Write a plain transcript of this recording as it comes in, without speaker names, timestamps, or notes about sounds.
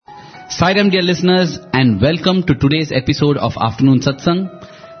Sairam dear listeners, and welcome to today's episode of Afternoon Satsang.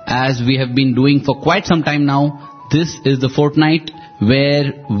 As we have been doing for quite some time now, this is the fortnight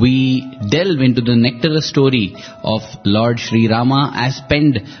where we delve into the nectarous story of Lord Sri Rama as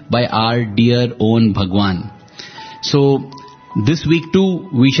penned by our dear own Bhagwan. So, this week too,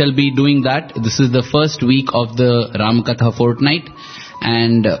 we shall be doing that. This is the first week of the Ramakatha fortnight,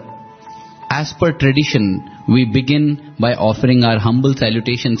 and as per tradition, we begin by offering our humble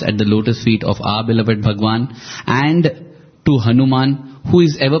salutations at the lotus feet of our beloved Bhagwan and to Hanuman, who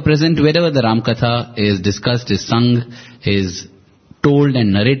is ever present wherever the Ramakatha is discussed, is sung, is told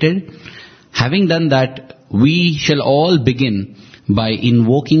and narrated. Having done that, we shall all begin by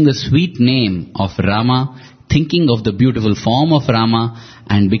invoking the sweet name of Rama, thinking of the beautiful form of Rama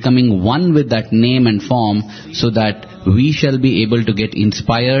and becoming one with that name and form so that we shall be able to get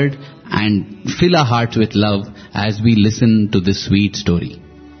inspired and fill our hearts with love as we listen to this sweet story.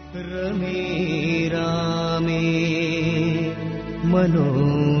 Rame Rame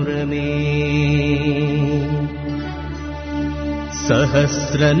Manorame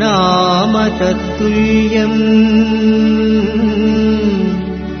Sahasranama Tattuliyam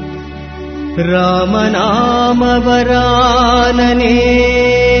Ramanama Varanane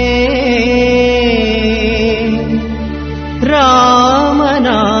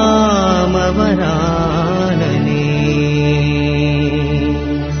Ramanama Varanane.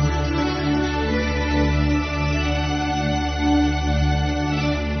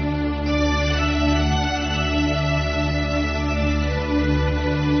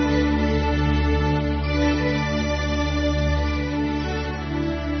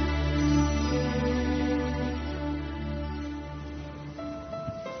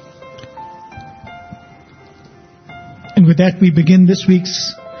 And with that, we begin this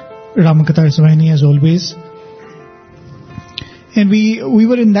week's Ramakatha Rasavahini as always. And we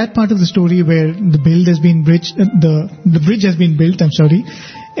were in that part of the story where the bridge has been built.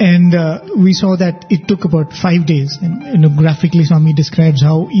 And we saw that it took about 5 days. And graphically, Swami describes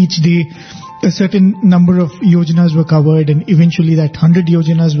how each day a certain number of yojanas were covered, and eventually that 100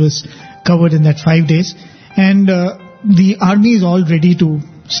 yojanas was covered in that 5 days. And the army is all ready to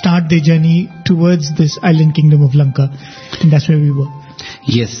start their journey towards this island kingdom of Lanka, and that's where we were.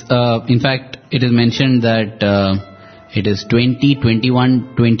 Yes, in fact, it is mentioned that it is 20,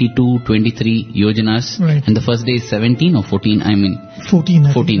 21, 22, 23 yojanas, right. And the first day is 17 or 14,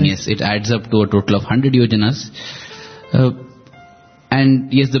 14, 14, yes, it adds up to a total of 100 yojanas.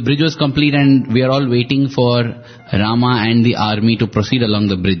 And yes, the bridge was complete and we are all waiting for Rama and the army to proceed along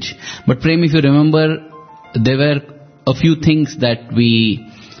the bridge. But Prem, if you remember, there were a few things that we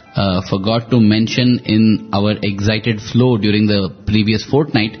forgot to mention in our excited flow during the previous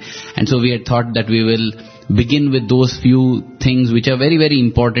fortnight, and so we had thought that we will begin with those few things which are very, very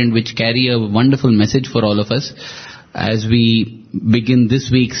important, which carry a wonderful message for all of us as we begin this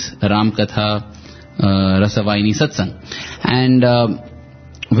week's Ramakatha Rasavahini Satsang. And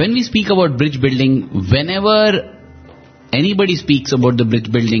when we speak about bridge building, whenever anybody speaks about the bridge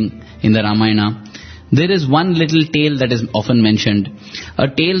building in the Ramayana, there is one little tale that is often mentioned, a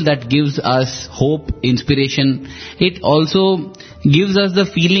tale that gives us hope, inspiration. It also gives us the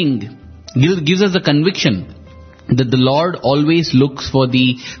feeling, gives us the conviction that the Lord always looks for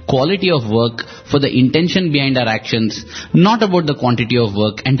the quality of work, for the intention behind our actions, not about the quantity of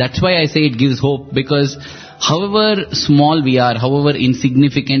work. And that's why I say it gives hope, because however small we are, however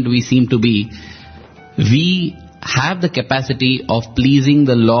insignificant we seem to be, we have the capacity of pleasing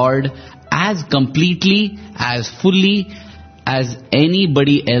the Lord as completely, as fully as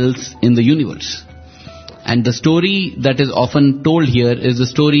anybody else in the universe. And the story that is often told here is the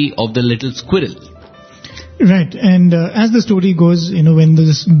story of the little squirrel. Right, and as the story goes, when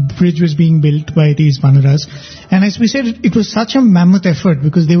this bridge was being built by these Vanaras, and as we said, it was such a mammoth effort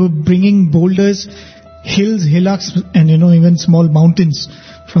because they were bringing boulders, hills, hillocks, and even small mountains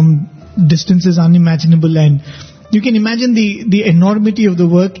from distances unimaginable, and you can imagine the enormity of the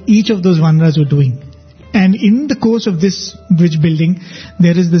work each of those Vanaras were doing. And in the course of this bridge building,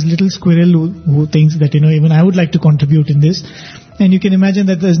 there is this little squirrel who thinks that, even I would like to contribute in this. And you can imagine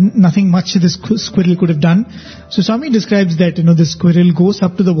that there's nothing much this squirrel could have done. So Swami describes that, the squirrel goes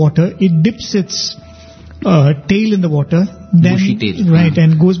up to the water, it dips its tail in the water, then, bushy tail. Right,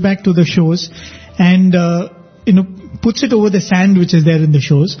 and goes back to the shores and, puts it over the sand which is there in the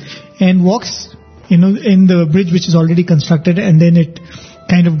shores and walks in the bridge which is already constructed, and then it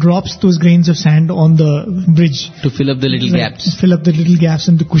kind of drops those grains of sand on the bridge. To fill up the little gaps. Fill up the little gaps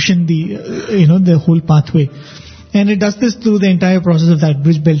and to cushion the whole pathway. And it does this through the entire process of that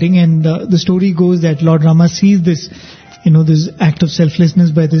bridge building, and the story goes that Lord Rama sees this this act of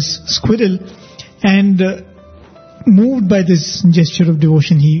selflessness by this squirrel, and moved by this gesture of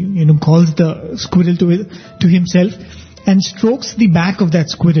devotion, he calls the squirrel to himself and strokes the back of that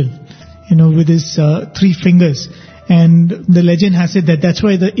squirrel, with his 3 fingers. And the legend has it that that's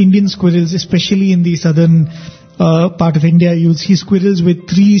why the Indian squirrels, especially in the southern part of India, you'll see squirrels with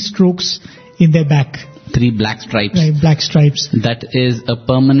 3 strokes in their back. 3 black stripes. Right, black stripes. That is a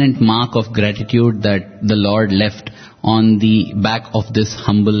permanent mark of gratitude that the Lord left on the back of this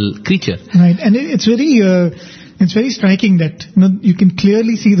humble creature. Right, and it's very striking that you can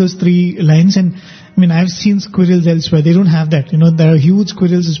clearly see those 3 lines. And I mean, I've seen squirrels elsewhere; they don't have that. There are huge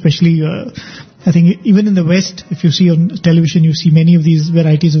squirrels, especially I think even in the West. If you see on television, you see many of these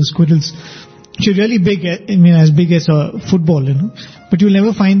varieties of squirrels, which are really big. I mean, as big as a football, But you'll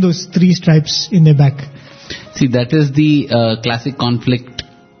never find those 3 stripes in their back. See, that is the classic conflict,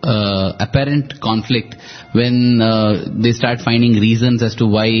 apparent conflict, when they start finding reasons as to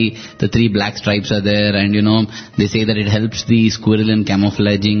why the 3 black stripes are there, and they say that it helps the squirrel in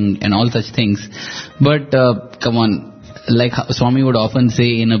camouflaging and all such things. But come on, like Swami would often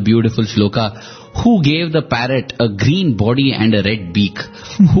say in a beautiful shloka, who gave the parrot a green body and a red beak?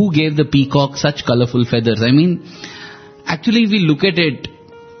 Who gave the peacock such colorful feathers? I mean, actually, if we look at it,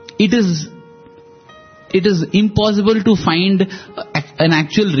 it is impossible to find an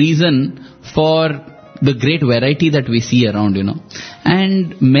actual reason for the great variety that we see around,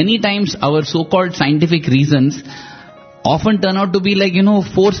 And many times our so-called scientific reasons often turn out to be like,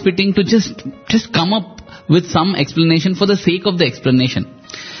 force-fitting to just come up with some explanation for the sake of the explanation.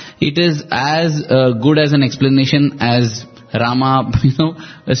 It is as good as an explanation as Rama,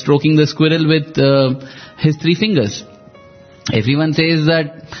 stroking the squirrel with his 3 fingers. Everyone says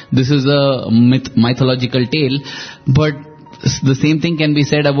that this is a mythological tale, but the same thing can be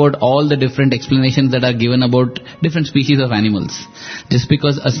said about all the different explanations that are given about different species of animals. Just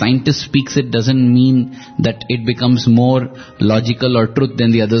because a scientist speaks it doesn't mean that it becomes more logical or truth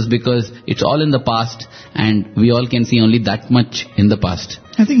than the others, because it's all in the past and we all can see only that much in the past.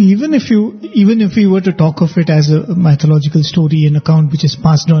 I think even if you were to talk of it as a mythological story, an account which is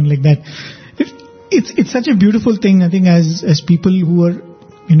passed on like that, it's such a beautiful thing. I think as people who are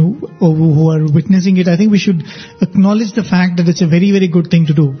who are witnessing it, I think we should acknowledge the fact that it's a very, very good thing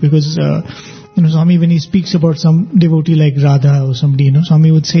to do, because Swami, when he speaks about some devotee like Radha or somebody,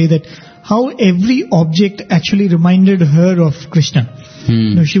 Swami would say that how every object actually reminded her of Krishna.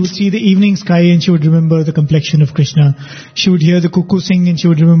 She would see the evening sky and she would remember the complexion of Krishna. She would hear the cuckoo sing and she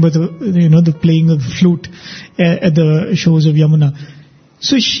would remember the playing of the flute at the shores of Yamuna.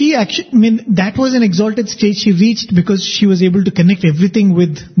 So she actually, that was an exalted stage she reached because she was able to connect everything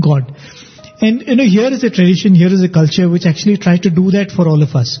with God. And, here is a tradition, here is a culture which actually tries to do that for all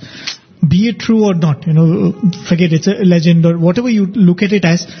of us. Be it true or not, forget it's a legend or whatever you look at it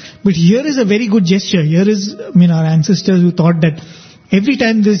as. But here is a very good gesture. Here is, our ancestors who thought that every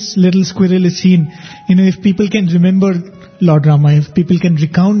time this little squirrel is seen, if people can remember Lord Rama, if people can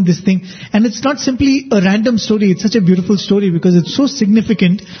recount this thing. And it's not simply a random story, it's such a beautiful story because it's so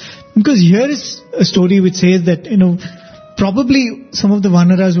significant. Because here is a story which says that, probably some of the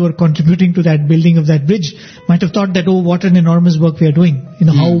Vanaras who are contributing to that building of that bridge might have thought that, oh, what an enormous work we are doing,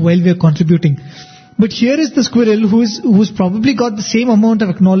 how well we are contributing. But here is the squirrel who's probably got the same amount of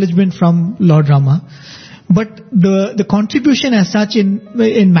acknowledgement from Lord Rama, but the contribution as such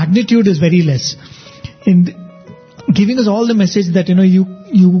in magnitude is very less. In giving us all the message that,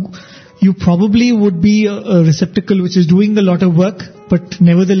 you probably would be a receptacle which is doing a lot of work, but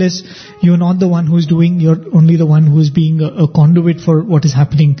nevertheless, you're not the one who's doing, you're only the one who's being a conduit for what is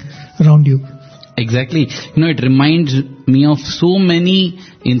happening around you. Exactly. It reminds me of so many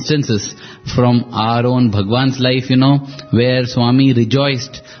instances from our own Bhagwan's life, where Swami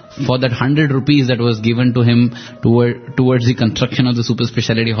rejoiced for that 100 rupees that was given to him towards the construction of the super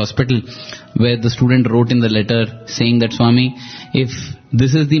speciality hospital, where the student wrote in the letter saying that, Swami, if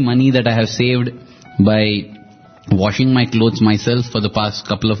this is the money that I have saved by washing my clothes myself for the past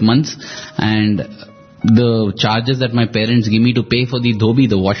couple of months, and the charges that my parents give me to pay for the dhobi,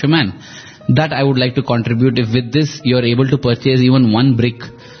 the washerman, that I would like to contribute. If with this you are able to purchase even one brick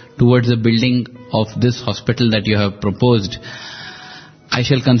towards the building of this hospital that you have proposed, I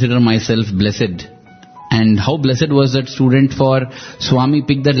shall consider myself blessed. And how blessed was that student, for Swami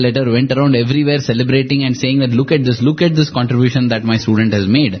picked that letter, went around everywhere celebrating and saying that look at this contribution that my student has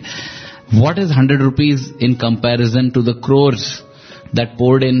made. What is 100 rupees in comparison to the crores that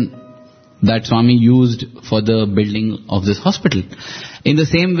poured in, that Swami used for the building of this hospital? In the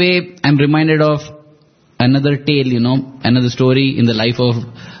same way, I'm reminded of another tale, another story in the life of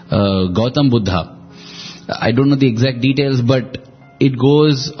Gautam Buddha. I don't know the exact details, but it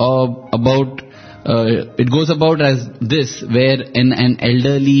goes about as this, where an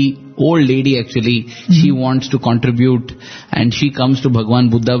elderly old lady actually, she wants to contribute, and she comes to Bhagwan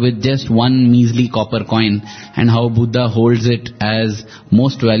Buddha with just one measly copper coin, and how Buddha holds it as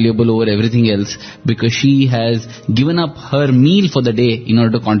most valuable over everything else, because she has given up her meal for the day in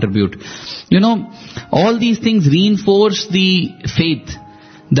order to contribute. All these things reinforce the faith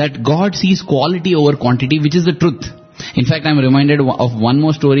that God sees quality over quantity, which is the truth. In fact, I'm reminded of one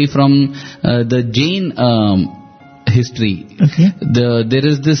more story from the Jain history. Okay. There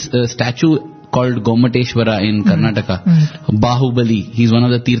is this statue called Gomateshwara in Karnataka. Bahubali. He's one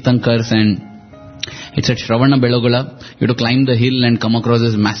of the Tirthankars, and it's at Shravana Belagula. You have to climb the hill and come across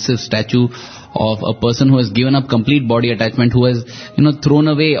this massive statue of a person who has given up complete body attachment, who has, thrown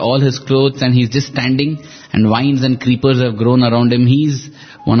away all his clothes, and he's just standing, and vines and creepers have grown around him. He's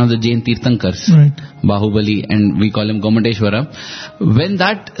one of the Jain Tirthankars, right. Bahubali, and we call him Gomateshwara. When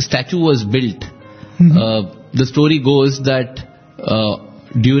that statue was built, the story goes that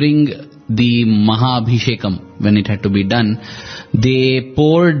during the Mahabhishekam, when it had to be done, they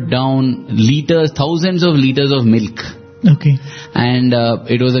poured down thousands of liters of milk. Okay. And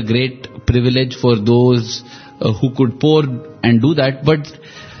it was a great privilege for those who could pour and do that. But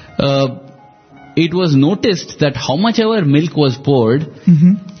it was noticed that how much ever milk was poured,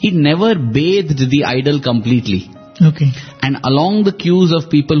 it never bathed the idol completely. Okay. And along the queues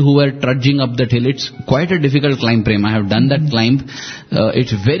of people who were trudging up that hill, it's quite a difficult climb, Prem. I have done that climb.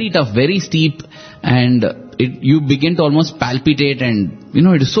 It's very tough, very steep, and you begin to almost palpitate, and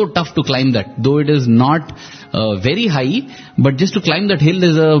it is so tough to climb that. Though it is not very high, but just to climb that hill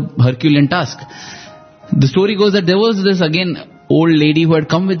is a Herculean task. The story goes that there was this, again, old lady who had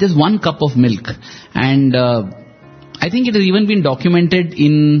come with just 1 cup of milk, and I think it has even been documented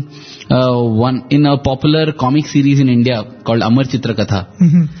in a popular comic series in India called Amar Chitra Katha.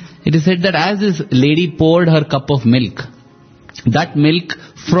 It is said that as this lady poured her cup of milk, that milk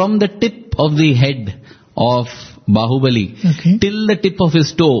from the tip of the head of Bahubali till the tip of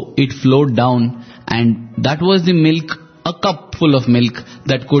his toe, it flowed down, and that was the milk, a cup full of milk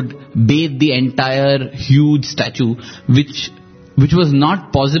that could bathe the entire huge statue, which was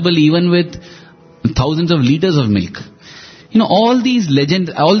not possible even with thousands of liters of milk. All these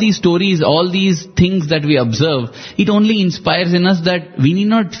legends, all these stories, all these things that we observe, it only inspires in us that we need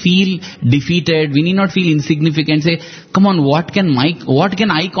not feel defeated, we need not feel insignificant, say, come on, what can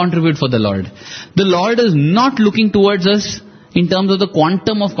I contribute for the Lord? The Lord is not looking towards us in terms of the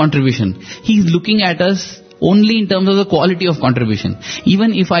quantum of contribution. He is looking at us only in terms of the quality of contribution.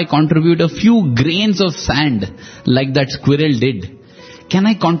 Even if I contribute a few grains of sand, like that squirrel did, can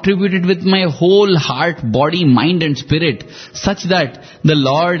I contribute it with my whole heart, body, mind and spirit, such that the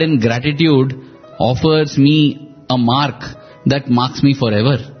Lord in gratitude offers me a mark that marks me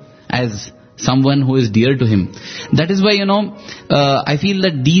forever as someone who is dear to Him. That is why, I feel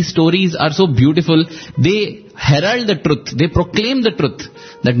that these stories are so beautiful. They herald the truth. They proclaim the truth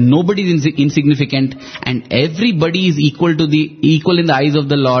that nobody is insignificant and everybody is equal in the eyes of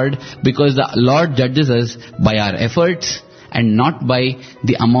the Lord, because the Lord judges us by our efforts and not by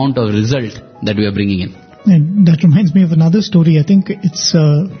the amount of result that we are bringing in. And that reminds me of another story. I think it's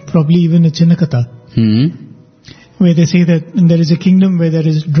probably even a Chinnakatha, where they say that there is a kingdom where there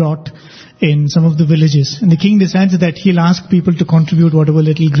is drought in some of the villages, and the king decides that he'll ask people to contribute whatever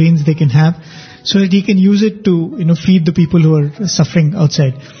little grains they can have, so that he can use it to feed the people who are suffering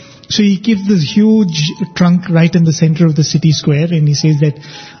outside. So he keeps this huge trunk right in the center of the city square, and he says that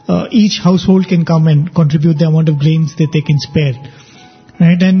each household can come and contribute the amount of grains that they can spare.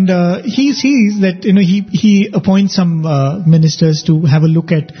 Right, and he sees that he appoints some ministers to have a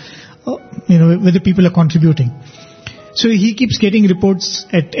look at whether people are contributing. So he keeps getting reports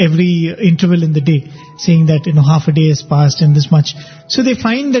at every interval in the day, saying that half a day has passed and this much. So they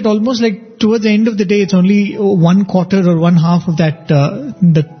find that almost like towards the end of the day, it's only 1/4 or 1/2 of that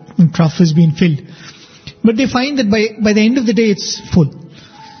the trough has been filled. But they find that by the end of the day, it's full.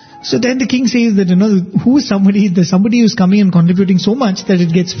 So then the king says that there's somebody who's coming and contributing so much that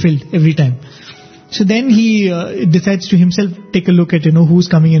it gets filled every time. So then he decides to himself take a look at who's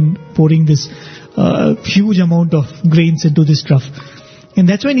coming and pouring this huge amount of grains into this trough. And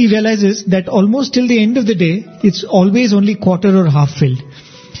that's when he realizes that almost till the end of the day, it's always only 1/4 or half filled.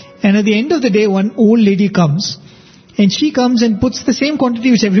 And at the end of the day, one old lady comes, and she comes and puts the same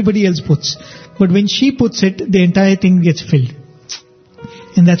quantity which everybody else puts. But when she puts it, the entire thing gets filled.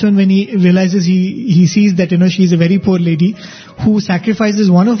 And that's when he realizes he sees that, she's a very poor lady who sacrifices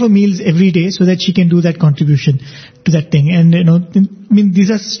one of her meals every day so that she can do that contribution to that thing. And,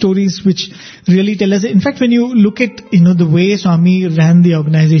 these are stories which really tell us, in fact, when you look at, the way Swami ran the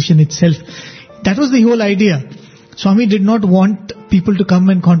organization itself, that was the whole idea. Swami did not want people to come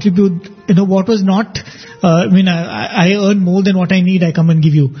and contribute, what was not, I earn more than what I need, I come and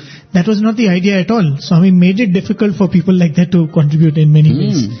give you. That was not the idea at all. Swami made it difficult for people like that to contribute in many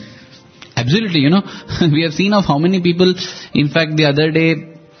ways. Absolutely, we have seen of how many people, in fact, the other day,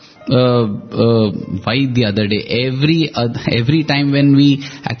 every time when we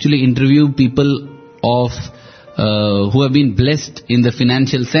actually interview people of, who have been blessed in the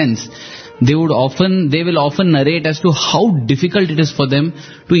financial sense, they will often narrate as to how difficult it is for them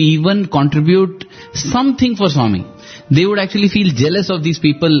to even contribute something for Swami. They would actually feel jealous of these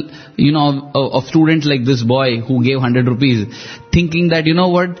people, of students like this boy who gave 100 rupees, thinking that,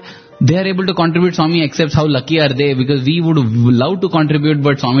 they are able to contribute, Swami accepts, how lucky are they, because we would love to contribute,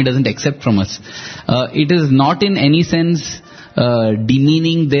 but Swami doesn't accept from us. It is not in any sense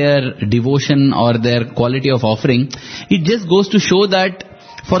demeaning their devotion or their quality of offering. It just goes to show that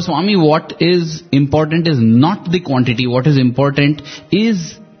for Swami, what is important is not the quantity. What is important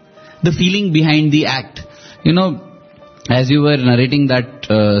is the feeling behind the act. As you were narrating that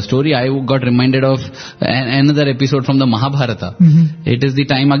story, I got reminded of another episode from the Mahabharata. Mm-hmm. It is the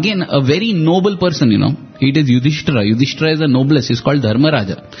time, again, a very noble person, It is Yudhishthira. Yudhishthira is the noblest. He's called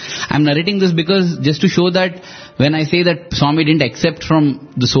Dharmaraja. I'm narrating this because just to show that when I say that Swami didn't accept from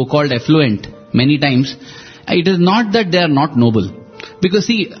the so-called affluent many times, it is not that they are not noble. Because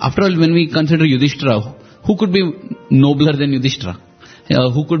see, after all, when we consider Yudhishthira, who could be nobler than Yudhishthira?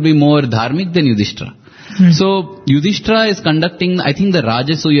 Who could be more dharmic than Yudhishthira? Mm-hmm. So, Yudhishthira is conducting, I think, the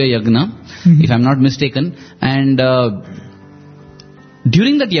Rajasuya Yagna, if I'm not mistaken. And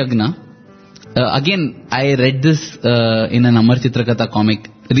during that Yagna, again, I read this in an Amar Chitrakatha comic.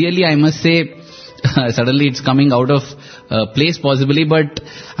 Really, I must say, suddenly it's coming out of place possibly, but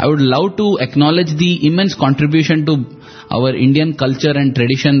I would love to acknowledge the immense contribution to our Indian culture and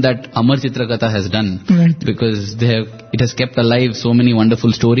tradition that Amar Chitrakatha has done. Right. Because it has kept alive so many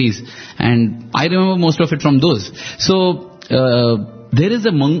wonderful stories, and I remember most of it from those. So there is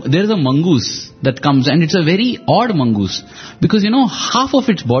a mongoose that comes, and it's a very odd mongoose, because half of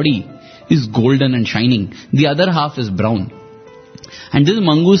its body is golden and shining, the other half is brown. And this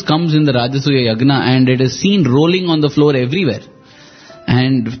mongoose comes in the Rajasuya Yagna, and it is seen rolling on the floor everywhere.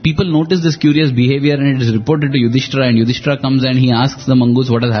 And people notice this curious behavior, and it is reported to Yudhishthira, and Yudhishthira comes and he asks the mongoose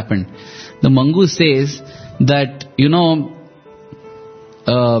what has happened. The mongoose says that,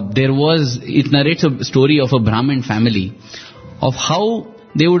 it narrates a story of a Brahmin family, of how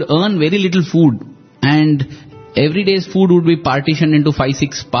they would earn very little food, and every day's food would be partitioned into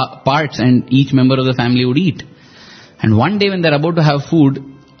 5-6 parts, and each member of the family would eat. And one day when they're about to have food,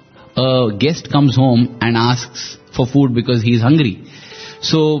 a guest comes home and asks for food because he is hungry.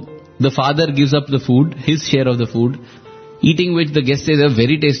 So the father gives up the food, his share of the food, eating which the guest says,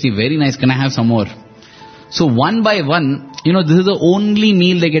 very tasty, very nice, can I have some more? So one by one, this is the only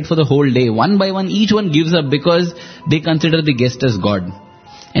meal they get for the whole day. One by one, each one gives up because they consider the guest as God.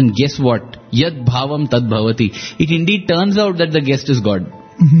 And guess what? Yad bhavam tad bhavati. It indeed turns out that the guest is God.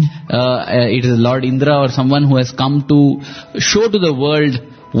 Mm-hmm. It is Lord Indra or someone who has come to show to the world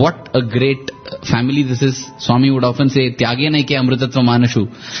what a great family this is. Swami would often say, Tyage naike amrutatva manashu.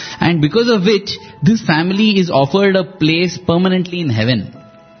 And because of which, this family is offered a place permanently in heaven.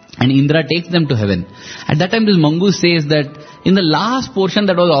 And Indra takes them to heaven. At that time, this mongoose says that in the last portion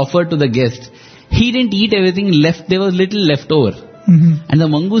that was offered to the guest, he didn't eat everything left, there was little left over. Mm-hmm. And the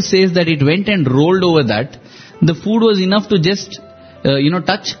mongoose says that it went and rolled over that. The food was enough to just,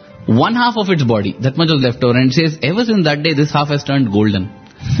 touch one half of its body. That much was left over. And it says, ever since that day, this half has turned golden.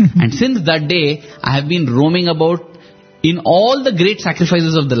 And since that day, I have been roaming about in all the great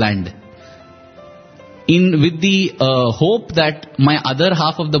sacrifices of the land, with the hope that my other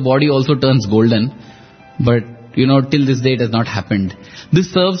half of the body also turns golden. But, till this day it has not happened.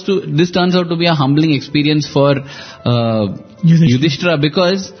 This turns out to be a humbling experience for Yudhishthira,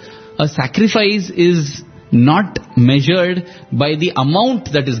 because a sacrifice is not measured by the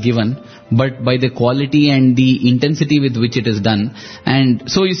amount that is given, but by the quality and the intensity with which it is done. And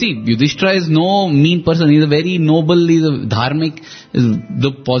so you see, Yudhishthira is no mean person. He is a very noble, he is a dharmic,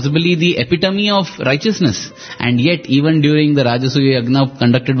 possibly the epitome of righteousness. And yet, even during the Rajasuya Yagna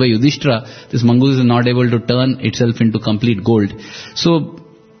conducted by Yudhishthira, this mongoose is not able to turn itself into complete gold. So,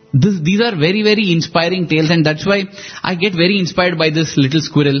 these are very, very inspiring tales, and that's why I get very inspired by this little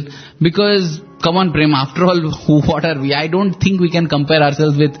squirrel, because come on, Prem, after all, what are we? I don't think we can compare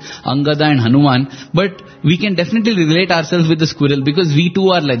ourselves with Angada and Hanuman, but we can definitely relate ourselves with the squirrel, because we too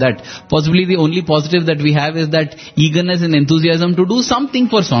are like that. Possibly the only positive that we have is that eagerness and enthusiasm to do something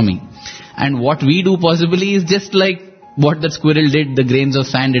for Swami. And what we do possibly is just like what that squirrel did, the grains of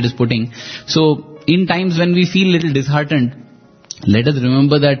sand it is putting. So in times when we feel little disheartened, let us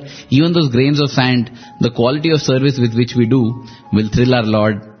remember that even those grains of sand, the quality of service with which we do will thrill our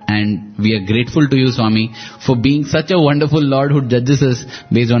Lord. And we are grateful to you, Swami, for being such a wonderful Lord who judges us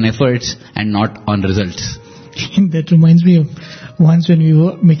based on efforts and not on results. That reminds me of once when we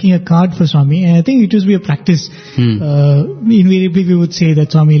were making a card for Swami, and I think it used to be a practice. Invariably we would say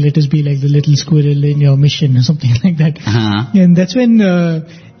that, Swami, let us be like the little squirrel in your mission or something like that. And that's when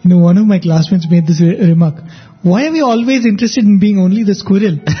one of my classmates made this remark: why are we always interested in being only the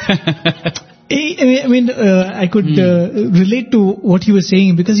squirrel? I could relate to what he was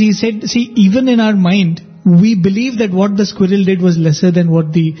saying, because he said, see, even in our mind, we believe that what the squirrel did was lesser than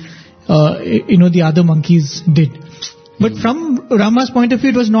what the other monkeys did. But from Rama's point of view,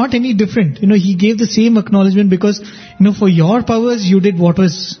 it was not any different. He gave the same acknowledgement, because, for your powers, you did what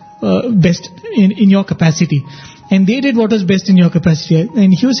was best in your capacity. And they did what was best in your capacity.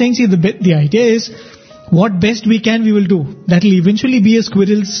 And he was saying, see, the idea is, what best we can, we will do. That will eventually be a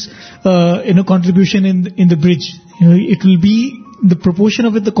squirrel's, contribution in the bridge. It will be the proportion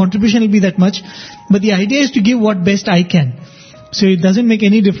of it, the contribution will be that much. But the idea is to give what best I can. So it doesn't make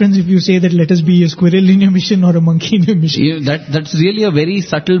any difference if you say that let us be a squirrel in your mission or a monkey in your mission. That's really a very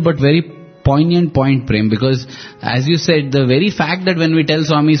subtle but very poignant point, Prem, because as you said, the very fact that when we tell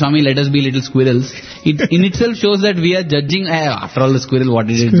Swami, let us be little squirrels, it in itself shows that we are judging, after all the squirrel, what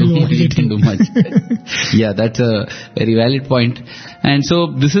did it do? It didn't do much. Yeah, that's a very valid point. And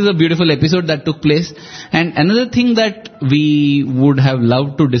so this is a beautiful episode that took place. And another thing that we would have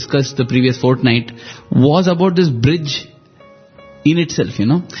loved to discuss the previous fortnight was about this bridge in itself,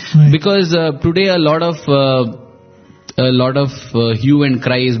 right. Because today a lot of hue and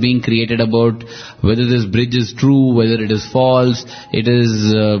cry is being created about whether this bridge is true, whether it is false, it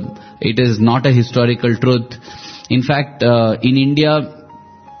is not a historical truth. In fact, in India,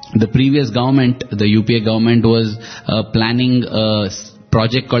 the previous government, the UPA government, was planning a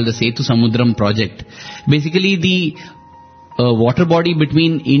project called the Setu Samudram project. Basically, the water body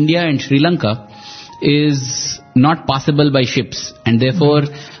between India and Sri Lanka is not passable by ships, and therefore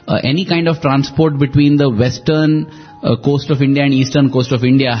any kind of transport between the western coast of India and eastern coast of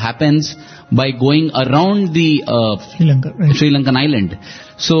India happens by going around the Sri Lankan island.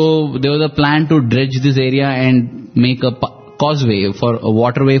 So there was a plan to dredge this area and make a causeway, for a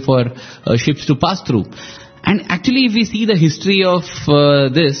waterway for ships to pass through. And actually, if we see the history of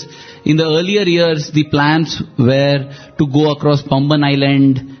this, in the earlier years, the plans were to go across Pamban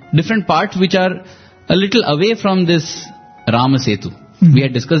Island, different parts which are a little away from this Rama Setu. Mm-hmm. We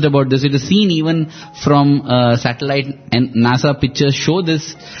had discussed about this. It is seen even from satellite, and NASA pictures show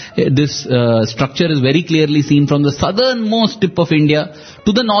this structure is very clearly seen from the southernmost tip of India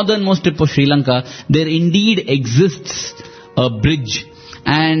to the northernmost tip of Sri Lanka. There indeed exists a bridge,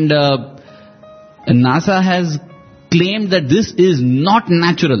 and NASA has claimed that this is not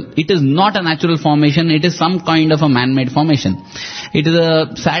natural. It is not a natural formation. It is some kind of a man-made formation. It is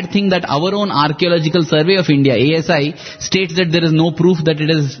a sad thing that our own Archaeological Survey of India, ASI, states that there is no proof that it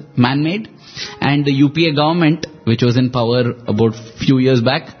is man-made. And the UPA government, which was in power about few years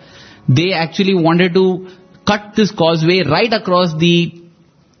back, they actually wanted to cut this causeway right across the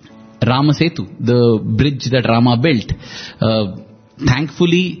Rama Setu, the bridge that Rama built.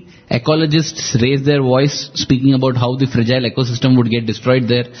 Thankfully, ecologists raised their voice speaking about how the fragile ecosystem would get destroyed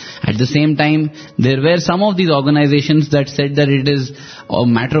there. At the same time, there were some of these organizations that said that it is a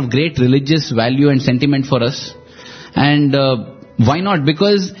matter of great religious value and sentiment for us. And why not?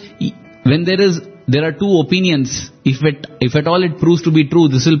 Because when there are two opinions, if at all it proves to be true,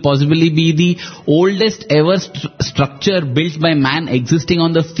 this will possibly be the oldest ever structure built by man existing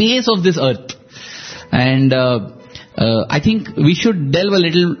on the face of this earth. And I think we should delve a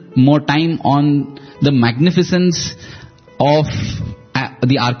little more time on the magnificence of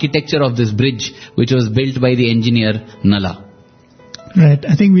the architecture of this bridge, which was built by the engineer Nala. Right.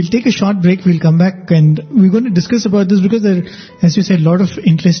 I think we'll take a short break. We'll come back and we're going to discuss about this, because there, as you said, a lot of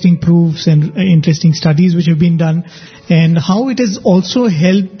interesting proofs and interesting studies which have been done, and how it has also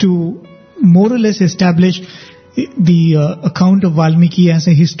helped to more or less establish the account of Valmiki as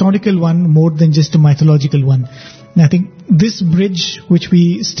a historical one more than just a mythological one. And I think this bridge, which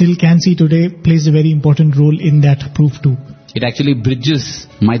we still can see today, plays a very important role in that proof too. It actually bridges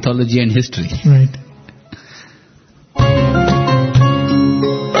mythology and history. Right.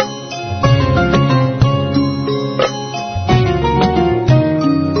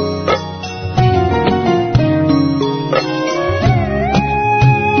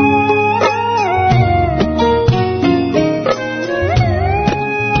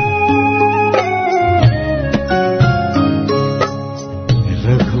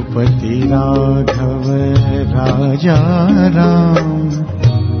 Raghupati Raghav राजा राम,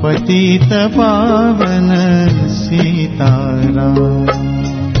 पतित पावन सीताराम।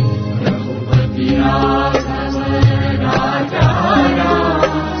 रघुपति राघव राजा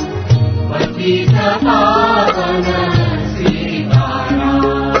राम, पतित पावन सीताराम।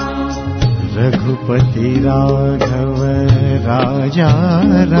 रघुपति राघव राजा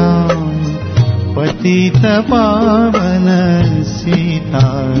राम, पतित पावन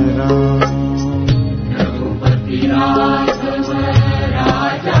सीताराम। रघुपति राघव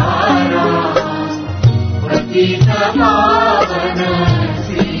राजा राम, पतित पावन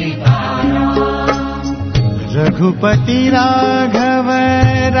सीताराम। रघुपति राघव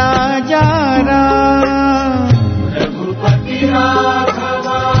राजा राम, रघुपति राघव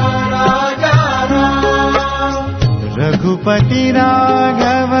राजा राम, रघुपति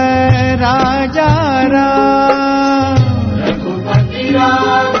राघव राजा राम। रघुपति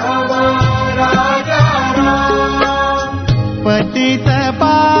राघव राजा राम, पतित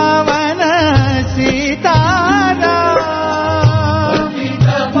पावन सीताराम। पतित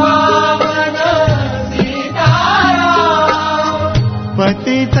पावन सीताराम।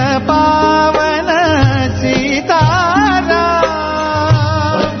 पतित पावन सीताराम।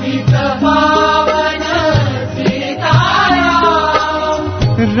 पतित पावन सीताराम।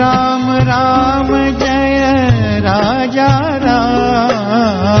 राम राम जय राजा राम।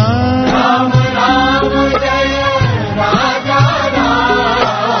 राम राम जय राजा राम।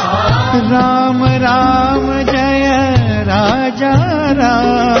 राम राम जय राजा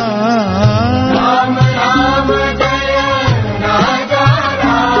राम। राम राम जय राजा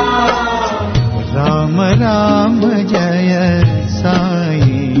राम। राम राम जय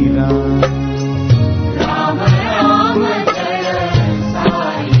साई राम। राम राम जय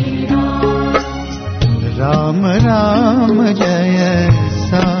साई राम। राम राम जय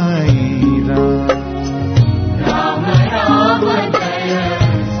साई राम। राम राम जय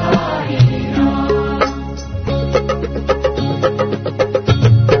साई राम।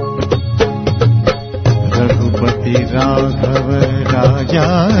 रघुपति राघव राजा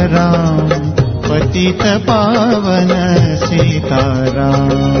राम, पतित पावन सीताराम।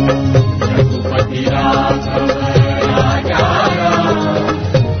 रघुपति राघव राजा राम,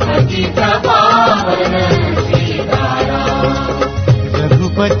 पतित पावन सीताराम।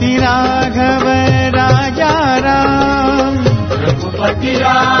 रघुपति राघव राजा राम, रघुपति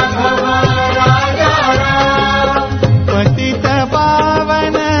राघव राजा राम, पतित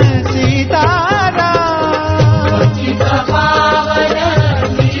पावन सीताराम। पतित पावन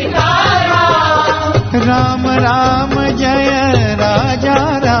सीताराम। राम राम जय राजा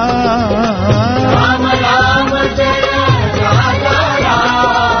राम। राम राम जय राजा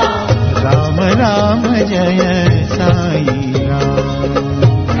राम। राम राम जय साई राम।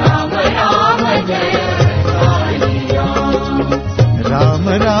 राम राम जय साई राम। राम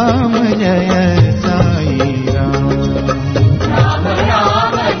राम जय साई राम। राम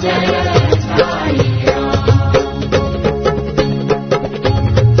राम जय साई राम।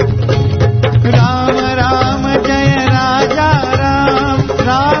 राम राम जय राजा राम।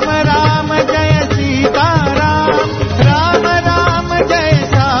 राम राम जय सीताराम। राम राम जय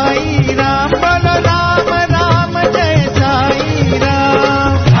साई राम। बोलो राम राम जय साई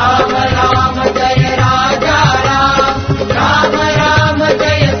राम। राम राम जय राजा राम। राम राम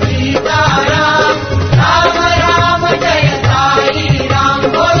जय सीताराम। राम राम जय साई राम।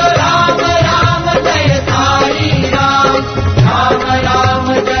 बोलो राम राम जय साई राम। राम राम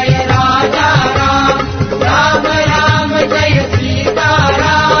जय राजा राम। राम राम जय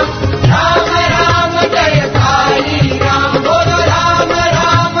सीताराम। राम राम जय साई राम। बोलो राम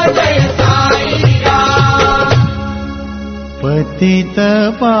राम जय साई राम। पतित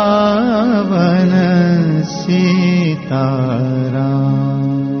पावन Sitaram.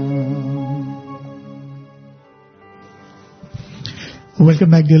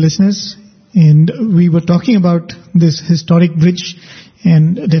 Welcome back, dear listeners. And we were talking about this historic bridge,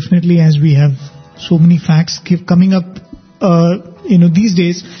 and definitely, as we have so many facts coming up, these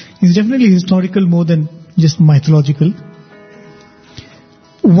days, it's definitely historical more than just mythological.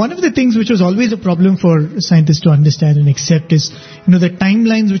 One of the things which was always a problem for scientists to understand and accept is, the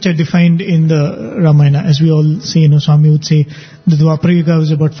timelines which are defined in the Ramayana. As we all say, Swami would say, the Dwapara Yuga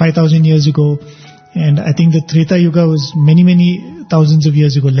was about 5,000 years ago, and I think the Treta Yuga was many, many thousands of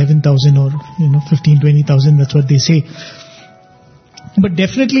years ago, 11,000 or 15, 20,000. That's what they say. But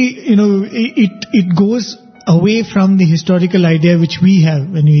definitely, it goes away from the historical idea which we have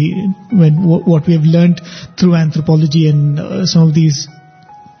what we have learnt through anthropology and some of these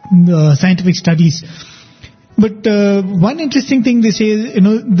scientific studies. But one interesting thing they say is,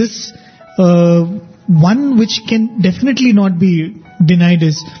 this one which can definitely not be denied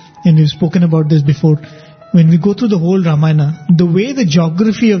is, and we've spoken about this before, when we go through the whole Ramayana, the way the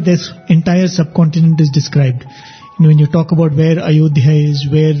geography of this entire subcontinent is described. When you talk about where Ayodhya is,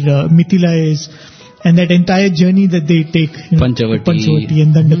 where Mithila is, and that entire journey that they take, Panchavati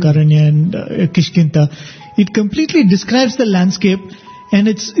and Dandakaranya and Kishkinta, it completely describes the landscape, and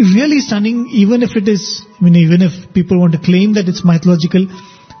it's really stunning. Even if it is, even if people want to claim that it's mythological,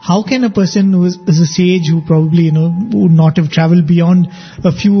 how can a person who is a sage, who probably would not have traveled beyond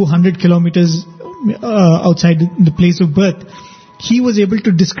a few 100 kilometers outside the place of birth, he was able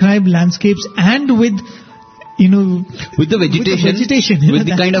to describe landscapes and with the vegetation, with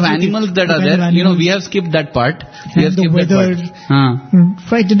the kind of animals that are there. We have skipped that part. We have the skipped weather, that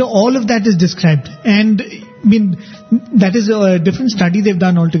part. Right? All of that is described, and that is a different study they've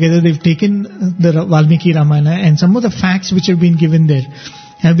done altogether. They've taken the Valmiki Ramayana, and some of the facts which have been given there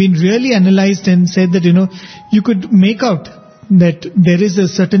have been really analyzed and said that you could make out that there is a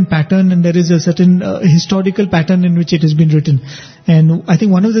certain pattern and there is a certain historical pattern in which it has been written. And I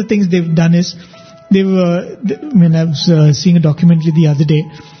think one of the things they've done is, I was seeing a documentary the other day.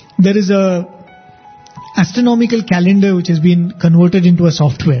 There is a astronomical calendar which has been converted into a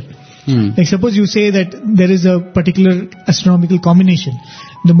software. Like suppose you say that there is a particular astronomical combination.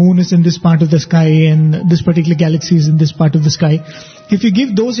 The moon is in this part of the sky and this particular galaxy is in this part of the sky. If you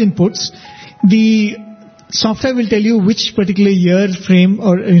give those inputs, the software will tell you which particular year frame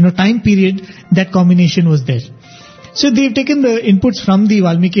or time period that combination was there. So they've taken the inputs from the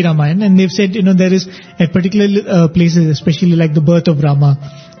Valmiki Ramayana and they've said, there is at particular places, especially like the birth of Rama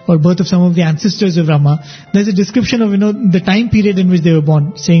or birth of some of the ancestors of Rama, there's a description of, the time period in which they were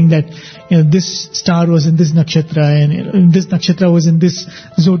born, saying that, this star was in this nakshatra and this nakshatra was in this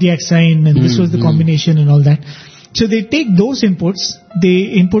zodiac sign and this was the combination and all that. So they take those inputs,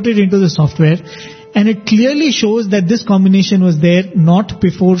 they input it into the software, and it clearly shows that this combination was there not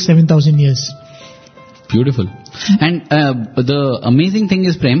before 7,000 years. Beautiful. And the amazing thing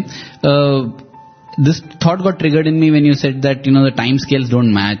is, Prem, this thought got triggered in me when you said that, the time scales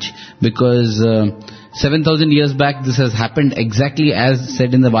don't match, because 7,000 years back this has happened exactly as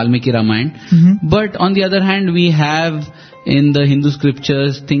said in the Valmiki Ramayana. But on the other hand, we have in the Hindu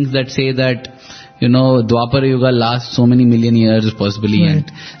scriptures things that say that, Dwapara Yuga lasts so many million years possibly, right,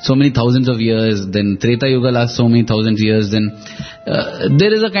 and so many thousands of years, then Treta Yuga lasts so many thousands of years, then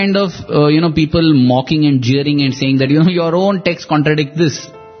there is a kind of, people mocking and jeering and saying that, your own text contradict this.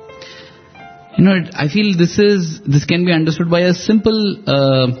 I feel this can be understood by a simple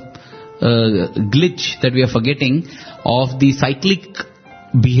glitch that we are forgetting of the cyclic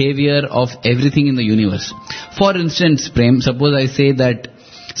behavior of everything in the universe. For instance, Prem, suppose I say that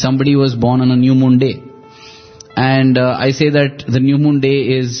somebody was born on a new moon day, and I say that the new moon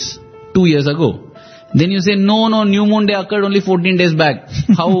day is 2 years ago. Then you say, no, new moon day occurred only 14 days back.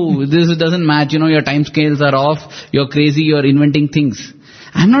 How? This doesn't match, your time scales are off, you're crazy, you're inventing things.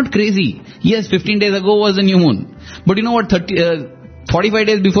 I'm not crazy. Yes, 15 days ago was the new moon. But 45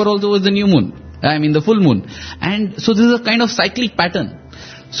 days before also was the new moon. The full moon. And so this is a kind of cyclic pattern.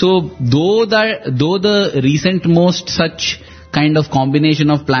 So though the recent most such kind of combination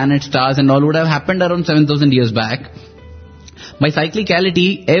of planets, stars and all would have happened around 7,000 years back, by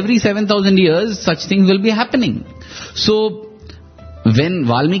cyclicality, every 7,000 years such things will be happening. So when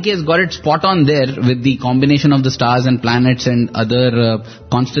Valmiki has got it spot on there with the combination of the stars and planets and other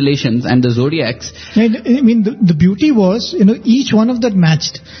constellations and the zodiacs. And, the beauty was, each one of that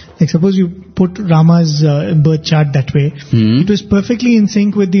matched. Like suppose you put Rama's birth chart that way, it was perfectly in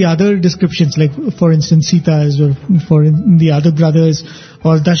sync with the other descriptions, like for instance Sita's or for the other brothers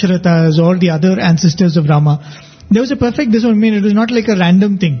or Dasharatha's or the other ancestors of Rama. There was a perfect, it was not like a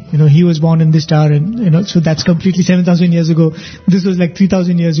random thing. He was born in this star and, so that's completely 7,000 years ago. This was like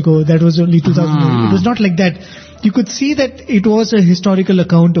 3,000 years ago. That was only 2,000 years ago. It was not like that. You could see that it was a historical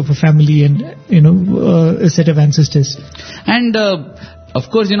account of a family and, a set of ancestors. And, of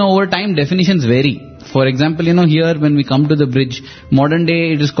course, over time definitions vary. For example, here when we come to the bridge, modern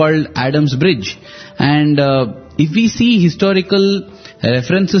day it is called Adam's Bridge. And, if we see historical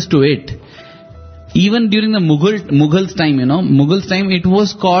references to it, even during the Mughals time, it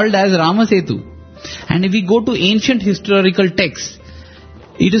was called as Ramasetu. And if we go to ancient historical texts,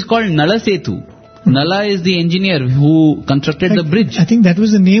 it is called Nala Setu. Nala is the engineer who constructed the bridge. I think that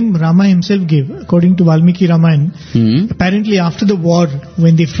was the name Rama himself gave, according to Valmiki Ramayana. Apparently after the war,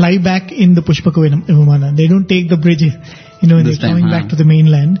 when they fly back in the Pushpaka Vimana, they don't take the bridge, when they're coming back to the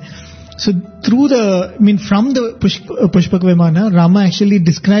mainland. So from the Pushpak Vimana, Rama actually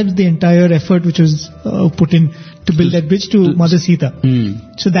describes the entire effort which was put in to build that bridge to Mother Sita.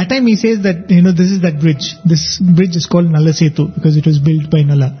 So that time he says that, this is that bridge. This bridge is called Nala Setu because it was built by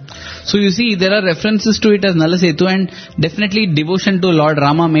Nala. So you see, there are references to it as Nala Setu, and definitely devotion to Lord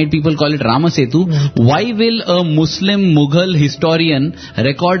Rama made people call it Rama Setu. Right. Why will a Muslim Mughal historian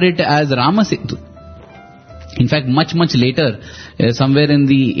record it as Rama Setu? In fact, much later, somewhere in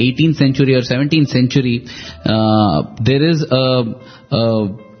the 18th century or 17th century, there is a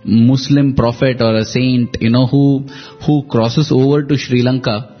Muslim prophet or a saint, who crosses over to Sri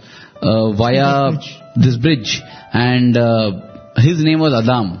Lanka via this bridge, and his name was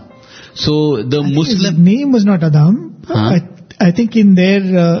Adam. So the Muslim... His name was not Adam. Huh? I think in their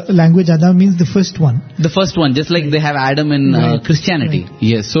language, Adam means the first one. The first one, just like they have Adam in Christianity. Right.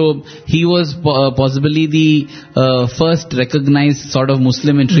 Yes, so he was possibly the first recognized sort of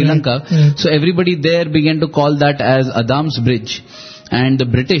Muslim in Sri Lanka. Right. So everybody there began to call that as Adam's Bridge. And the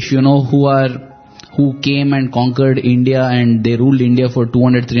British, who came and conquered India, and they ruled India for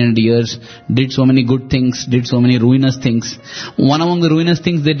 200-300 years, did so many good things, did so many ruinous things. One among the ruinous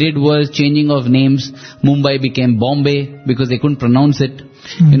things they did was changing of names. Mumbai became Bombay because they couldn't pronounce it.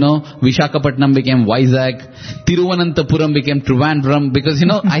 Vishakhapatnam became Vizag. Tiruvananthapuram became Trivandrum because,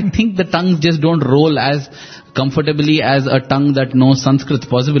 I think the tongues just don't roll as comfortably as a tongue that knows Sanskrit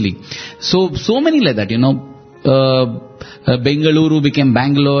possibly. So many like that, Bengaluru became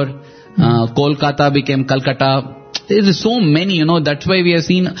Bangalore. Kolkata became Calcutta. There is so many, that's why we have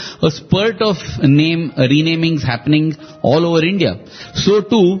seen a spurt of renamings happening all over India. So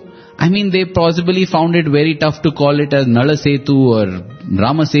too, they possibly found it very tough to call it as Nala Setu or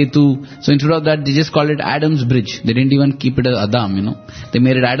Rama Setu. So instead of that, they just called it Adam's Bridge. They didn't even keep it as Adam, They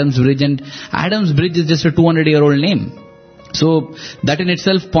made it Adam's Bridge, and Adam's Bridge is just a 200-year-old name. So that in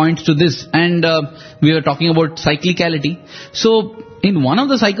itself points to this. And we were talking about cyclicality. So in one of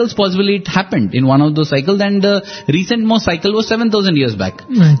the cycles, possibly it happened in one of those cycles, and the recent most cycle was 7,000 years back.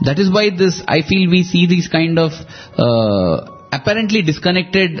 Right. That is why I feel we see these kind of apparently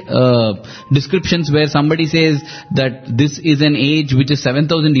disconnected descriptions where somebody says that this is an age which is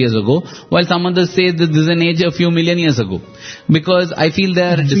 7,000 years ago, while some others say that this is an age a few million years ago. Because I feel they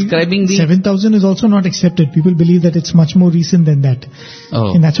are describing the... 7,000 is also not accepted. People believe that it's much more recent than that.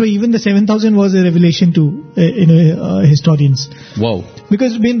 Oh. And that's why even the 7,000 was a revelation to historians. Wow.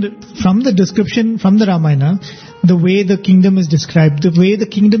 Because from the description, from the Ramayana, the way the kingdom is described, the way the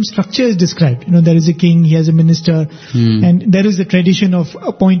kingdom structure is described. There is a king, he has a minister, and there is the tradition of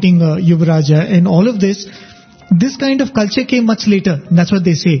appointing a Yuvaraja, and all of this. This kind of culture came much later. That's what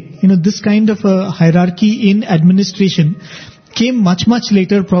they say. This kind of a hierarchy in administration came much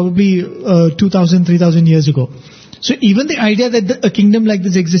later, probably 2,000, 3,000 years ago. So even the idea that a kingdom like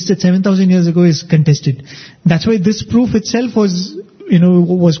this existed 7,000 years ago is contested. That's why this proof itself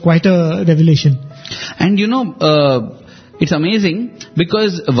was quite a revelation. And it's amazing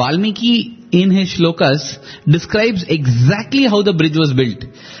because Valmiki in his shlokas describes exactly how the bridge was built.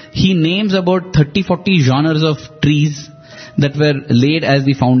 He names about 30-40 genres of trees that were laid as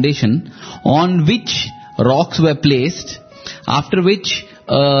the foundation, on which rocks were placed, after which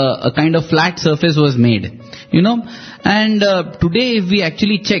a kind of flat surface was made. And today if we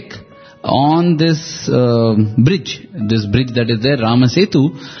actually check on this bridge that is there, Rama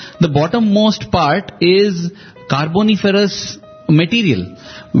Setu, the bottommost part is Carboniferous material,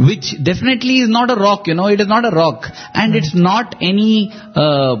 which definitely is not a rock, it is not a rock, and it's not any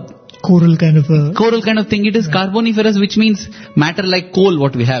coral kind of thing. It is Carboniferous, which means matter like coal,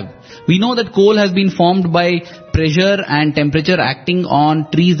 what we have. We know that coal has been formed by pressure and temperature acting on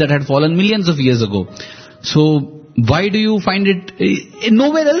trees that had fallen millions of years ago. So why do you find it?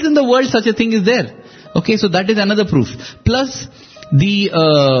 Nowhere else in the world such a thing is there. Okay, so that is another proof. Plus the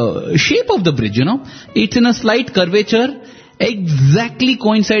shape of the bridge, it's in a slight curvature, exactly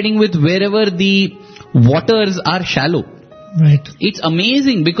coinciding with wherever the waters are shallow. Right. It's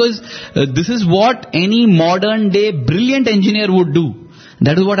amazing because this is what any modern day brilliant engineer would do.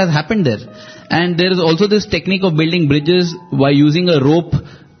 That is what has happened there. And there is also this technique of building bridges by using a rope,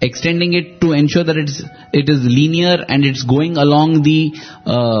 extending it to ensure that it is linear and it's going along the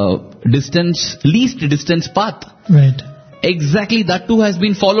least distance path. Right. Exactly, that too has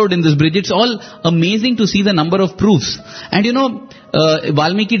been followed in this bridge. It's all amazing to see the number of proofs. And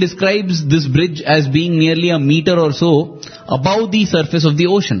Valmiki describes this bridge as being nearly a meter or so above the surface of the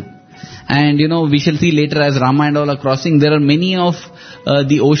ocean. And we shall see later as Rama and all are crossing, there are many of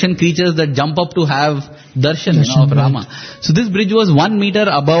the ocean creatures that jump up to have darshan of Rama. So this bridge was 1 meter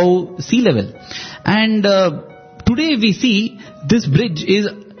above sea level. And today we see this bridge is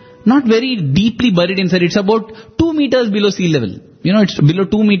not very deeply buried inside. It's about 2 meters below sea level. It's below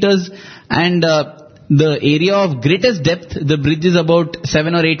 2 meters, and the area of greatest depth, the bridge is about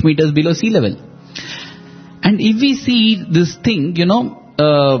 7 or 8 meters below sea level. And if we see this thing,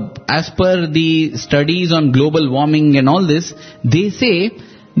 as per the studies on global warming and all this, they say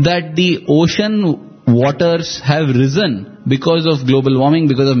that the ocean waters have risen because of global warming,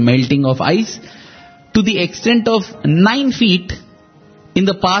 because of melting of ice, to the extent of 9 feet in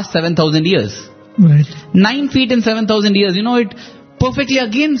the past 7,000 years. Right. 9 feet in 7,000 years, it perfectly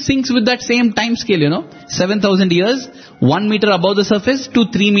again syncs with that same time scale, 7,000 years, 1 meter above the surface to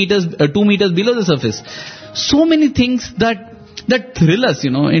 2 meters below the surface. So many things that thrill us,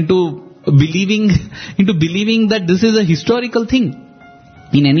 into believing that this is a historical thing.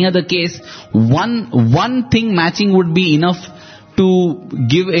 In any other case, one thing matching would be enough to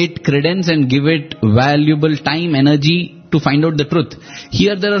give it credence and give it valuable time, energy to find out the truth.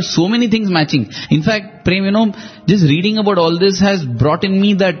 Here there are so many things matching. In fact, Prem, just reading about all this has brought in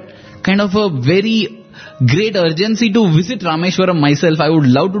me that kind of a very great urgency to visit Rameshwaram myself. I would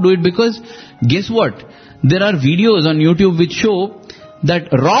love to do it, because guess what? There are videos on YouTube which show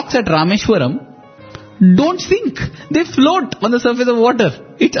that rocks at Rameshwaram don't sink. They float on the surface of water.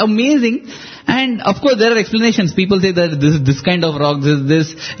 It's amazing. And of course there are explanations. People say that this kind of rock,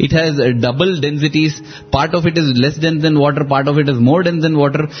 it has double densities. Part of it is less dense than water, part of it is more dense than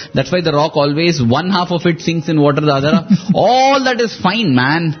water. That's why the rock always, one half of it sinks in water, the other half. All that is fine,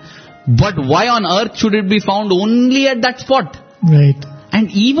 man. But why on earth should it be found only at that spot? Right. And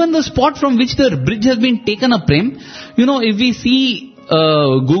even the spot from which the bridge has been taken up, Prem, if we see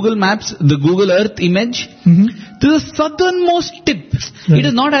Google Maps, the Google Earth image, to the southernmost tip. Right. It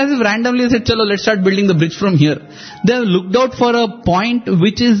is not as if randomly said, chalo, let's start building the bridge from here. They have looked out for a point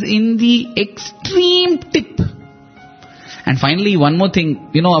which is in the extreme tip. And finally, one more thing,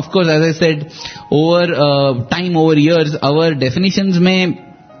 of course, as I said, over time, over years, our definitions,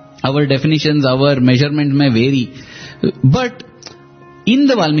 our measurements may vary. But in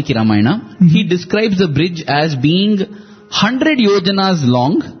the Valmiki Ramayana, he describes the bridge as being 100 yojanas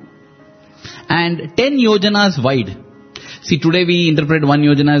long and 10 yojanas wide. See, today we interpret 1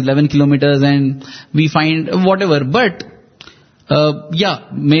 yojana as 11 kilometers and we find whatever. But,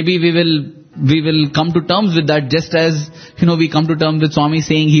 maybe we will come to terms with that, just as, we come to terms with Swami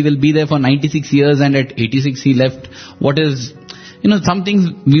saying he will be there for 96 years and at 86 he left. What is, some things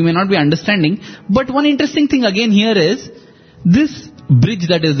we may not be understanding. But one interesting thing again here is, this bridge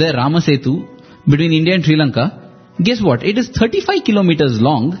that is there, Ramasetu, between India and Sri Lanka, guess what? It is 35 kilometers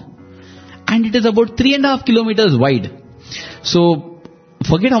long and it is about 3.5 kilometers wide. So,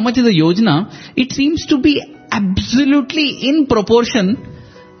 forget how much is a yojana. It seems to be absolutely in proportion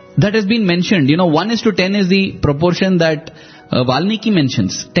that has been mentioned. 1:10 is the proportion that Valmiki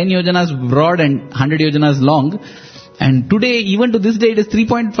mentions. 10 yojanas broad and 100 yojanas long. And today, even to this day, it is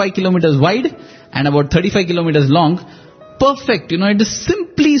 3.5 kilometers wide and about 35 kilometers long. Perfect. It is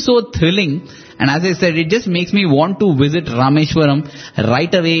simply so thrilling. And as I said, it just makes me want to visit Rameshwaram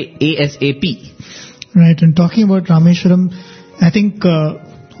right away, ASAP. Right. And talking about Rameshwaram, I think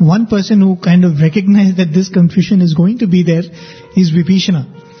one person who kind of recognized that this confusion is going to be there is Vibhishana.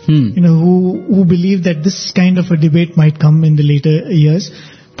 Who believed that this kind of a debate might come in the later years.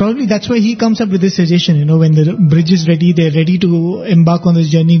 Probably that's why he comes up with this suggestion, when the bridge is ready, they're ready to embark on this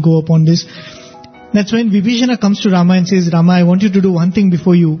journey, go upon this. That's when Vibhishana comes to Rama and says, Rama, I want you to do one thing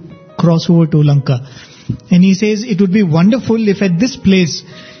before you cross over to Lanka. And he says, it would be wonderful if at this place,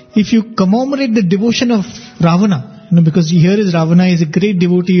 if you commemorate the devotion of Ravana, because here is Ravana is a great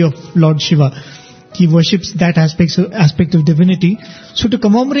devotee of Lord Shiva. He worships that aspect of divinity. So to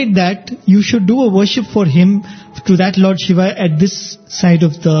commemorate that, you should do a worship for him, to that Lord Shiva at this side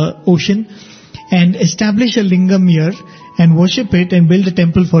of the ocean, and establish a lingam here and worship it and build a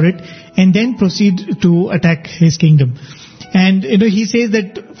temple for it, and then proceed to attack his kingdom. And he says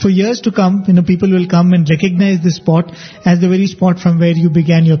that for years to come, people will come and recognize this spot as the very spot from where you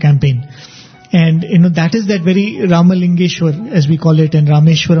began your campaign. And that is that very Ramalingeshwar, as we call it, and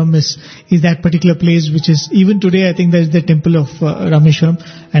Rameshwaram is that particular place which is, even today I think there is the temple of Rameshwaram.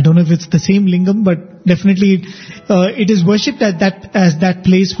 I don't know if it's the same lingam, but definitely it is worshipped as that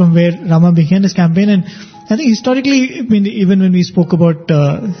place from where Rama began his campaign. And I think historically, even when we spoke about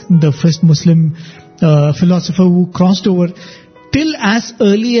the first Muslim philosopher who crossed over, till as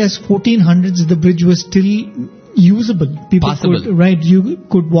early as 1400s the bridge was still usable. People you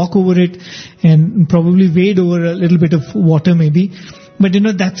could walk over it and probably wade over a little bit of water maybe. But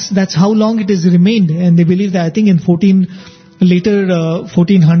that's how long it has remained. And they believe that I think in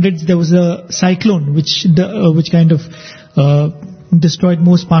 1400s there was a cyclone which kind of destroyed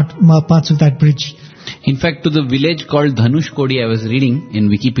most parts of that bridge. In fact, to the village called Dhanush Kodi, I was reading in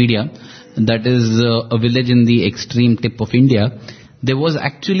Wikipedia, that is a village in the extreme tip of India, there was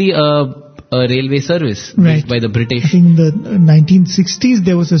actually a railway service Right. by the I British. think in the 1960s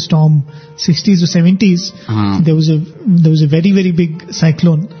there was a storm, 60s or 70s. There was a very, very big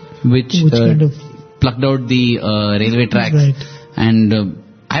cyclone which kind of plucked out the railway tracks. Right. And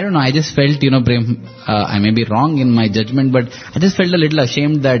I don't know, I just felt, Prem, I may be wrong in my judgment, but I just felt a little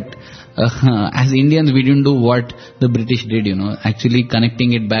ashamed that as Indians we didn't do what the British did, actually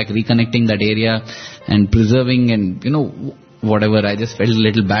connecting it back, reconnecting that area and preserving and, whatever. I just felt a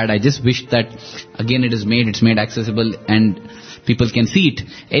little bad. I just wished that again it's made accessible and people can see it.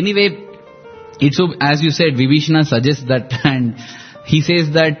 Anyway, it's so, as you said, Vibhishana suggests that, and he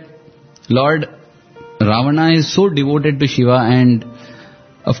says that Lord Ravana is so devoted to Shiva, and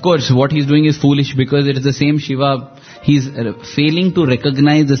of course what he's doing is foolish because it is the same Shiva. He's failing to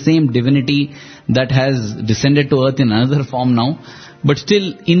recognize the same divinity that has descended to earth in another form now. But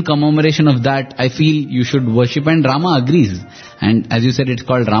still, in commemoration of that, I feel you should worship, and Rama agrees. And as you said, it's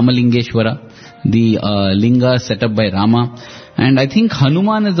called Ramalingeshwara, the linga set up by Rama. And I think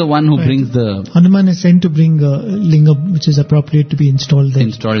Hanuman is the one who brings the... Hanuman is sent to bring a linga which is appropriate to be installed there.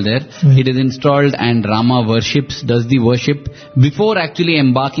 Right. It is installed and Rama does the worship before actually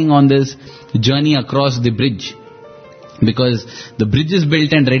embarking on this journey across the bridge. Because the bridge is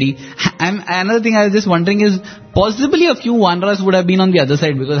built and ready. Another thing I was just wondering is, possibly a few Vanaras would have been on the other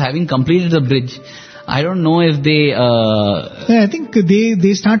side, because having completed the bridge, I don't know if they... I think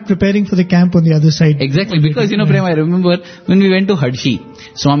they start preparing for the camp on the other side. Exactly, because, Prem, I remember when we went to Hadshi,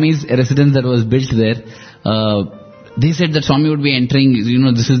 Swami's residence that was built there, they said that Swami would be entering,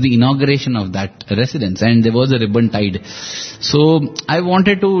 this is the inauguration of that residence, and there was a ribbon tied. So I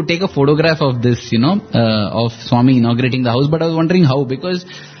wanted to take a photograph of this, of Swami inaugurating the house, but I was wondering how, because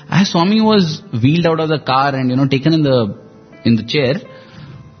as Swami was wheeled out of the car and, taken in the chair,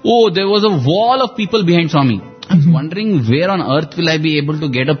 there was a wall of people behind Swami. I was wondering where on earth will I be able to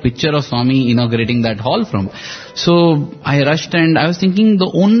get a picture of Swami inaugurating that hall from. So I rushed and I was thinking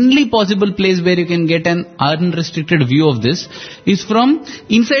the only possible place where you can get an unrestricted view of this is from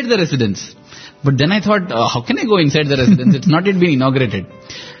inside the residence. But then I thought, how can I go inside the residence? It's not yet been inaugurated.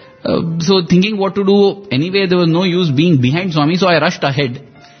 So thinking what to do, anyway there was no use being behind Swami, so I rushed ahead.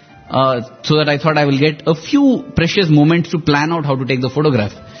 So that I thought I will get a few precious moments to plan out how to take the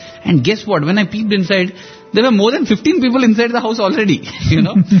photograph. And guess what? When I peeped inside, there were more than 15 people inside the house already.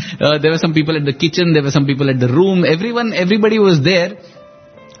 There were some people at the kitchen, there were some people at the room. Everybody was there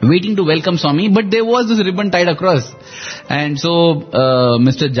waiting to welcome Swami, but there was this ribbon tied across. And so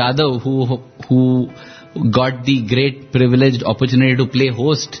Mr. Jadhav, who got the great privileged opportunity to play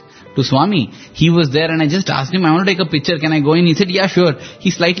host to Swami, he was there, and I just asked him, I want to take a picture, can I go in? He said, yeah, sure.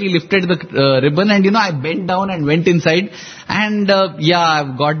 He slightly lifted the ribbon, and I bent down and went inside, and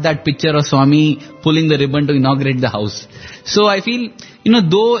I've got that picture of Swami pulling the ribbon to inaugurate the house. So I feel,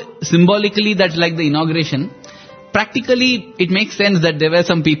 though symbolically that's like the inauguration, practically it makes sense that there were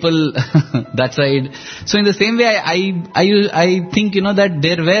some people that side. So in the same way, I think, that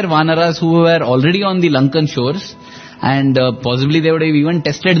there were Vanaras who were already on the Lankan shores, and possibly they would have even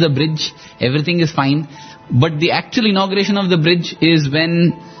tested the bridge. Everything is fine. But the actual inauguration of the bridge is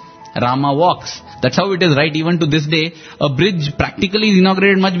when Rama walks. That's how it is, right? Even to this day, a bridge practically is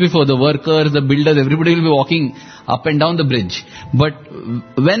inaugurated much before. The workers, the builders, everybody will be walking up and down the bridge. But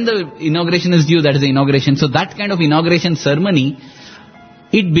when the inauguration is due, that is the inauguration. So that kind of inauguration ceremony,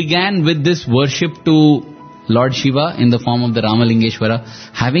 it began with this worship to Lord Shiva in the form of the Ramalingeshwara.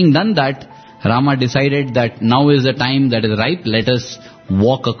 Having done that, Rama decided that now is the time that is ripe, let us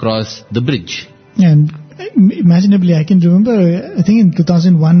walk across the bridge. And imaginably, I can remember, I think in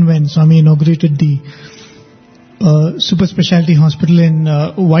 2001 when Swami inaugurated the super specialty hospital in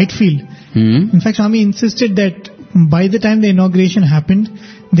Whitefield. In fact, Swami insisted that by the time the inauguration happened,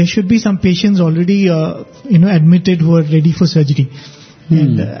 there should be some patients already, admitted who are ready for surgery.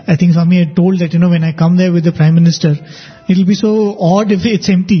 And I think Swami had told that, when I come there with the Prime Minister, it'll be so odd if it's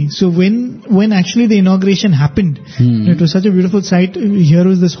empty. So when actually the inauguration happened, it was such a beautiful sight. Here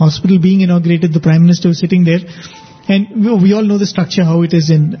was this hospital being inaugurated, the Prime Minister was sitting there. And we all know the structure, how it is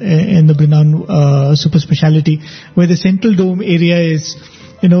in the Brindavan super speciality, where the central dome area is,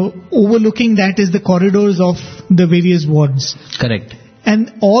 overlooking that is the corridors of the various wards. Correct.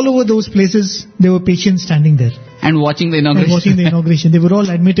 And all over those places, there were patients standing there. And watching the inauguration. They were all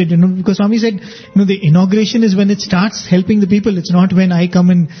admitted, because Swami said, the inauguration is when it starts helping the people. It's not when I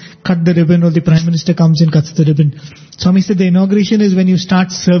come and cut the ribbon or the Prime Minister comes and cuts the ribbon. Swami said the inauguration is when you start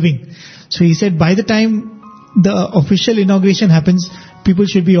serving. So he said by the time the official inauguration happens, people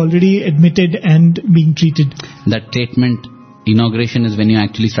should be already admitted and being treated. That statement, inauguration is when you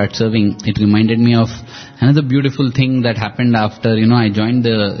actually start serving, it reminded me of another beautiful thing that happened after, I joined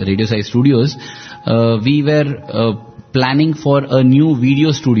the Radio Sai Studios. We were planning for a new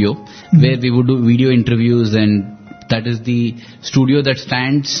video studio where we would do video interviews, and that is the studio that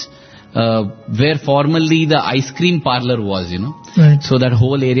stands where formerly the ice cream parlor was, Right. So that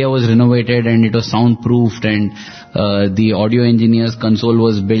whole area was renovated and it was soundproofed, and the audio engineer's console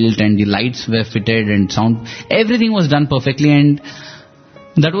was built and the lights were fitted and sound, everything was done perfectly. And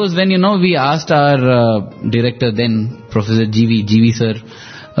that was when, we asked our director then, Professor GV sir,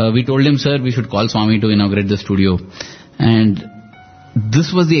 we told him, sir, we should call Swami to inaugurate the studio. And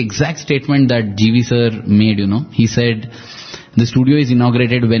this was the exact statement that GV sir made, He said, the studio is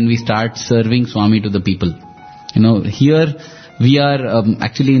inaugurated when we start serving Swami to the people. Here we are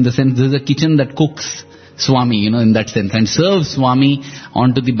actually, in the sense, this is a kitchen that cooks Swami, in that sense, and serves Swami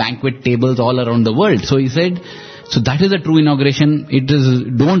onto the banquet tables all around the world. So he said, so that is a true inauguration.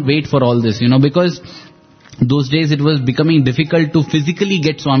 Don't wait for all this, because those days it was becoming difficult to physically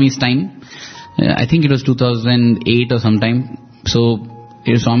get Swami's time. I think it was 2008 or sometime. So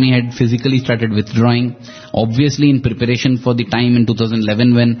Swami had physically started withdrawing, obviously in preparation for the time in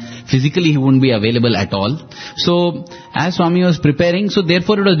 2011 when physically he wouldn't be available at all. So as Swami was preparing, so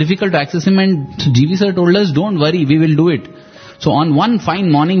therefore it was difficult to access him, and GV sir told us, don't worry, we will do it. So on one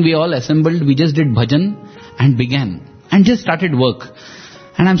fine morning we all assembled, we just did bhajan and began and just started work.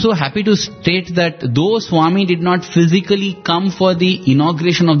 And I'm so happy to state that though Swami did not physically come for the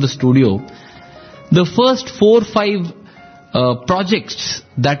inauguration of the studio, the first 4-5 projects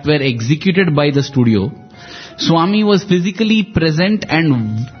that were executed by the studio, Swami was physically present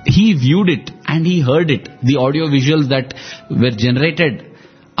and he viewed it and he heard it. The audio visuals that were generated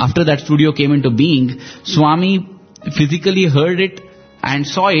after that studio came into being, Swami physically heard it and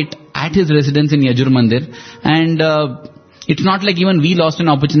saw it at his residence in Yajur Mandir. And it's not like even we lost an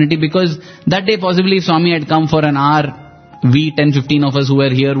opportunity, because that day possibly if Swami had come for an hour, we 10-15 of us who were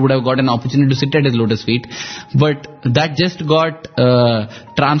here would have got an opportunity to sit at his lotus feet. But that just got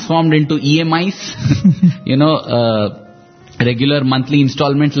transformed into EMIs, regular monthly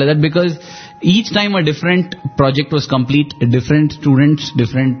installments like that, because each time a different project was complete, different students,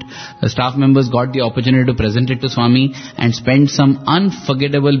 different staff members got the opportunity to present it to Swami and spend some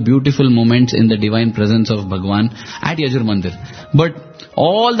unforgettable, beautiful moments in the divine presence of Bhagwan at Yajur Mandir. But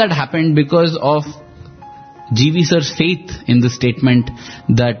all that happened because of GV sir's faith in the statement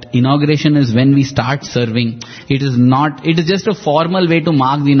that inauguration is when we start serving. It is just a formal way to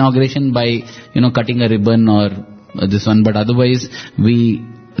mark the inauguration by, cutting a ribbon or this one, but otherwise the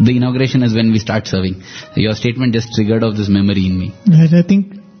inauguration is when we start serving. Your statement just triggered off this memory in me. Right, I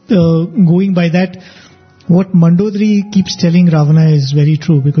think going by that, what Mandodari keeps telling Ravana is very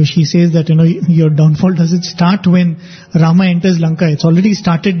true, because she says that, your downfall doesn't start when Rama enters Lanka. It's already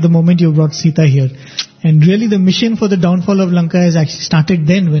started the moment you brought Sita here. And really the mission for the downfall of Lanka has actually started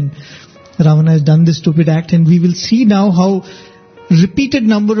then, when Ravana has done this stupid act. And we will see now how repeated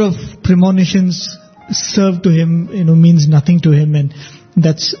number of premonitions served to him, means nothing to him. And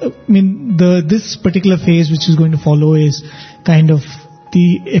that's, this particular phase which is going to follow is kind of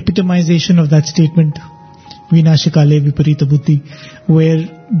the epitomization of that statement, Vinashakale Viparita Buddhi, where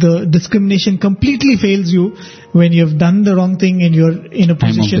the discrimination completely fails you when you have done the wrong thing and you're in a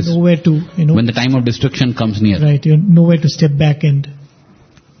position nowhere to, when the time of destruction comes near. Right, you're nowhere to step back and...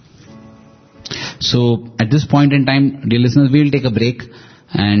 So, at this point in time, dear listeners, we will take a break,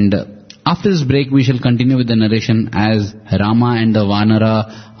 and after this break we shall continue with the narration as Rama and the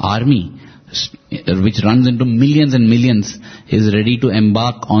Vanara army, which runs into millions and millions, is ready to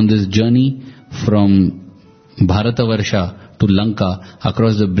embark on this journey from Bharatavarsha to Lanka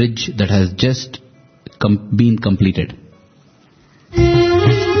across the bridge that has just been completed.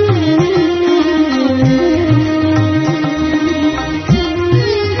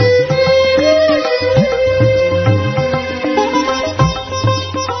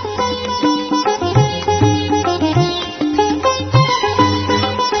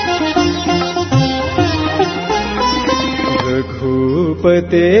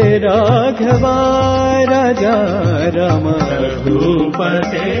 रघुपते राघवा राजा राम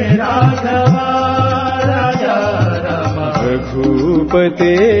रघुपते राघवा राजा राम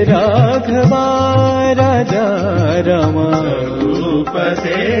रघुपते राघवा राजा राम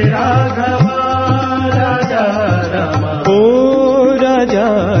रघुपते राघवा राजा राम ओ राजा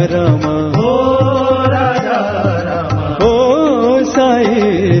राम ओ राजा राम ओ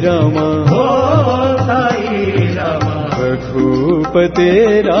साई राम ओ साई राम रघुपते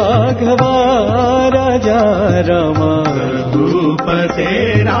रघुपते राघवा राजा रामा रघुपते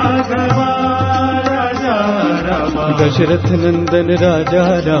राघवा राजा रामा दशरथ नंदन राजा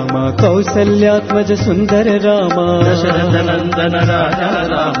रामा कौसल्यात्मज सुंदर रामा दशरथ नंदन राजा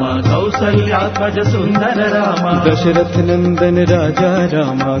रामा कौसल्यात्मज सुंदर रामा दशरथ नंदन राजा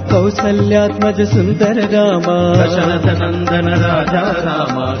रामा कौसल्यात्मज सुंदर रामा दशरथ नंदन राजा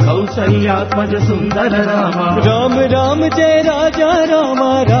रामा कौसल्यात्मज सुंदर रामा राम राम जय राजा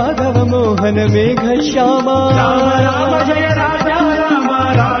रामा राघव मोहन मेघ श्यामा राम राम जय राजा रामा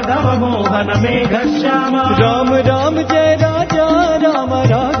राघव मोहन मेघ श्यामा राम राम जय राजा राम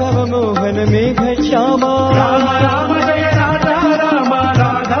राघव मोहन मेघ श्यामा राम राम जय राजा राम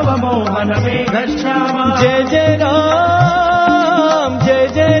राघव मोहन मेघ श्यामा जय जय राम जय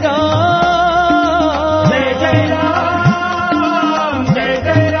जय राम जय जय राम जय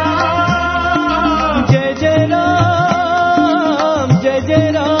जय राम जय जय राम जय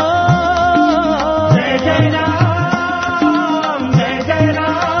जय राम जय जय राम जय जय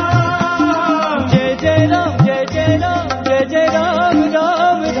राम जय जय राम जय जय राम जय जय राम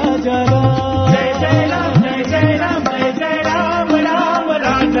राम राजा राम जय जय राम जय जय राम जय जय राम राम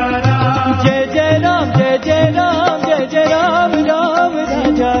राजा राम जय जय राम जय जय राम जय जय राम राम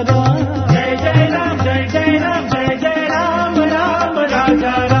राजा राम जय जय राम जय जय राम जय जय राम राम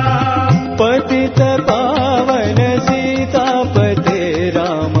राजा राम पतित पावन सीतापते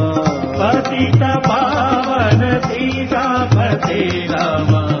रामा पतित पावन सीतापते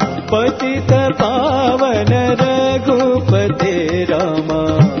रामा पतित पावन रघुपते रामा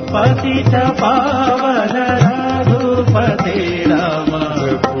पतित पावन रघुपते रामा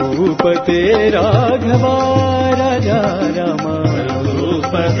रघुपते राघवा राजा रामा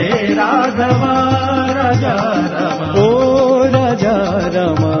रघुपते राघवा राजा रामा ओ राजा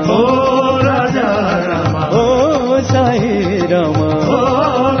रामा ओ राजा रामा ओ साई रामा ओ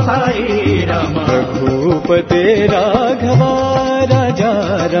साई रामा रघुपते राघवा राजा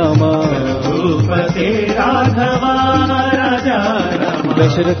रामा रघुपते राघवा राजा रामा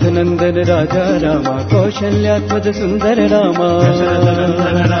दशरथ नंदन राजा रामा कौशल्यात्मज सुंदर रामा दशरथ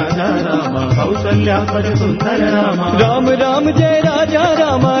नंदन राजा रामा कौसल्यात्मज सुंदर रामा राम राम जय राजा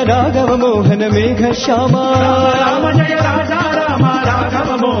रामा राघव मोहन मेघ श्यामा राम जय राजा रामा राघव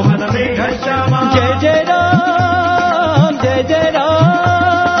मोहन मेघ श्यामा जय जय राम जय जय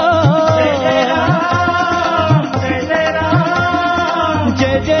राम जय जय राम जय जय राम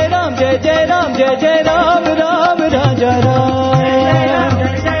जय जय राम जय जय राम जय जय राम राम राजा राम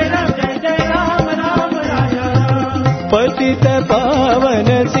जय जय राम जय जय राम राम राजा राम पतित पावन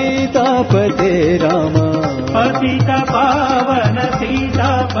सीतापते रामा पतित पावन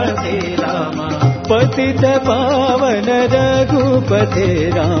सीतापते रामा पतित पावन रघुपते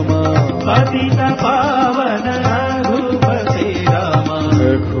रामा पतित पावन रघुपते रामा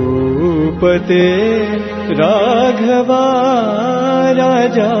रघुपते राघवा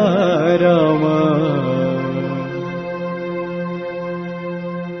राजा Rama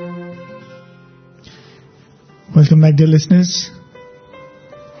Welcome back, dear listeners.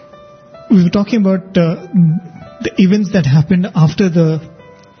 We were talking about the events that happened after the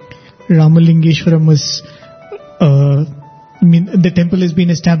Ramalingeshwaram was, the temple has been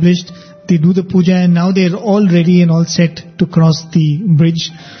established. They do the puja and now they're all ready and all set to cross the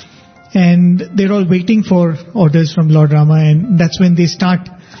bridge. And they're all waiting for orders from Lord Rama, and that's when they start.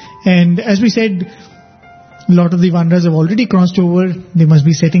 And as we said, a lot of the Vanaras have already crossed over. They must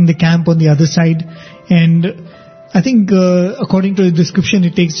be setting the camp on the other side. And I think according to the description,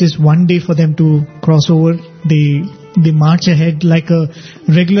 it takes just one day for them to cross over. They march ahead like a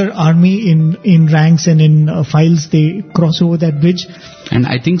regular army in ranks and in files. They cross over that bridge. And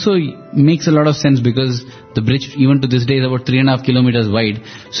I think so makes a lot of sense because the bridge even to this day is about 3.5 kilometers wide.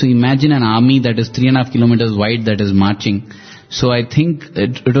 So imagine an army that is 3.5 kilometers wide that is marching. So I think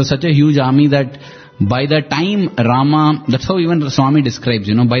it was such a huge army that by the time Rama, that's how even Swami describes,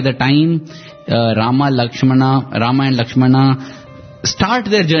 by the time Rama and Lakshmana start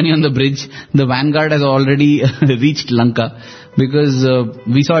their journey on the bridge, the vanguard has already reached Lanka. Because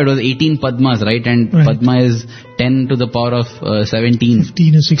we saw it was 18 Padmas, right? And right. Padma is 10 to the power of 17.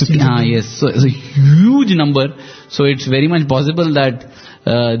 15 or 16. Yes. So it's a huge number. So it's very much possible that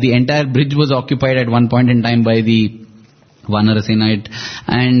the entire bridge was occupied at one point in time by the Vanarasena.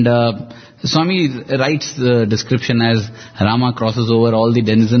 And Swami writes the description as Rama crosses over all the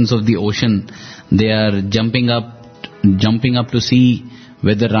denizens of the ocean. They are jumping up to see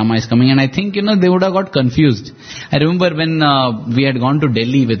whether Rama is coming. And I think, they would have got confused. I remember when we had gone to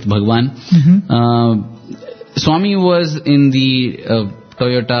Delhi with Bhagwan, Swami was in the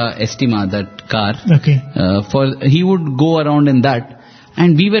Toyota Estima, that car. Okay. He would go around in that,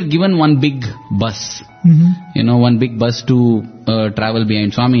 and we were given one big bus. One big bus to travel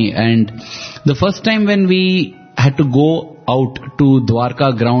behind Swami. And the first time when we had to go out to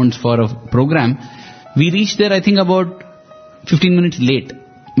Dwarka grounds for a program, we reached there, I think, about 15 minutes late,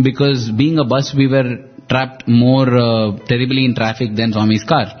 because being a bus, we were trapped more terribly in traffic than Swami's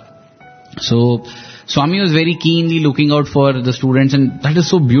car. So Swami was very keenly looking out for the students, and that is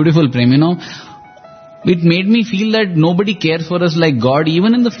so beautiful, Prem, It made me feel that nobody cares for us like God,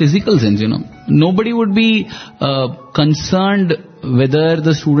 even in the physical sense, Nobody would be concerned whether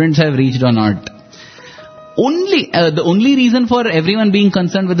the students have reached or not. The only reason for everyone being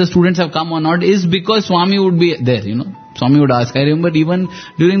concerned whether students have come or not is because Swami would be there, Swami would ask. I remember even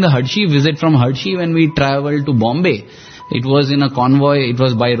during the Hadshi visit from Hadshi, when we traveled to Bombay, it was in a convoy, it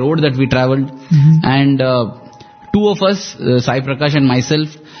was by road that we traveled, and two of us, Sai Prakash and myself,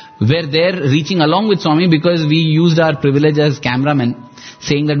 were there reaching along with Swami, because we used our privilege as cameramen,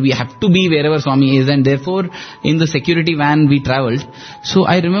 saying that we have to be wherever Swami is, and therefore in the security van we travelled. So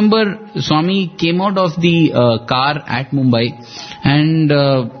I remember Swami came out of the car at Mumbai, and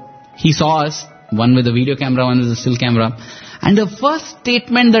he saw us, one with a video camera, one with a still camera, and the first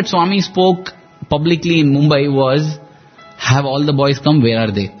statement that Swami spoke publicly in Mumbai was, "Have all the boys come? Where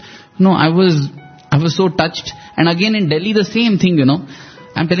are they?" I was so touched. And again in Delhi, the same thing,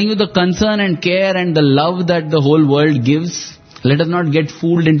 I'm telling you, the concern and care and the love that the whole world gives. Let us not get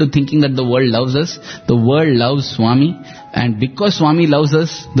fooled into thinking that the world loves us. The world loves Swami, and because Swami loves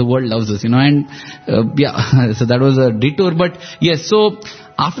us, the world loves us, and so that was a detour. But yes, so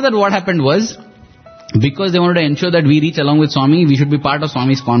after that what happened was, because they wanted to ensure that we reach along with Swami, we should be part of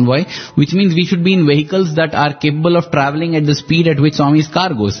Swami's convoy, which means we should be in vehicles that are capable of travelling at the speed at which Swami's car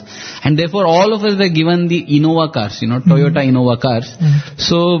goes. And therefore all of us were given the Innova cars, Toyota Innova cars.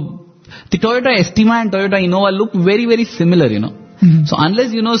 So the Toyota Estima and Toyota Innova look very, very similar, So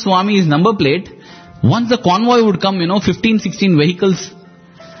unless Swami's number plate, once the convoy would come, 15, 16 vehicles,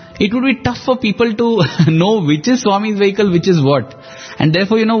 it would be tough for people to know which is Swami's vehicle, which is what. And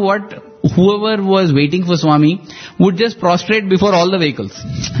therefore, whoever was waiting for Swami would just prostrate before all the vehicles.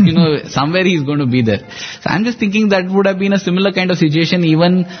 Somewhere he's going to be there. So I'm just thinking that would have been a similar kind of situation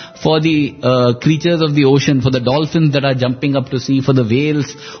even for the creatures of the ocean, for the dolphins that are jumping up to sea, for the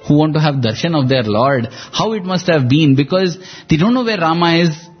whales who want to have darshan of their Lord. How it must have been, because they don't know where Rama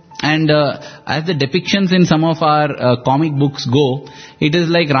is. And as the depictions in some of our comic books go, it is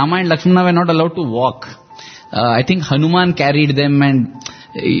like Rama and Lakshmana were not allowed to walk. I think Hanuman carried them, and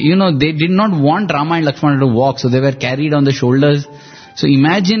they did not want Rama and Lakshmana to walk, so they were carried on the shoulders. So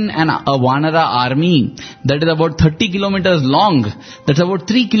imagine a Vanara army that is about 30 kilometers long, that's about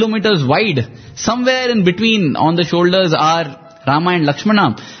 3 kilometers wide. Somewhere in between on the shoulders are Rama and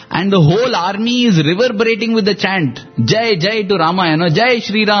Lakshmana, and the whole army is reverberating with the chant, Jai Jai to Rama, Jai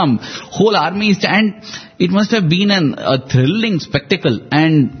Shri Ram. Whole army is chant. It must have been a thrilling spectacle.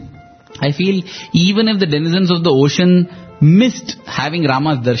 And I feel even if the denizens of the ocean missed having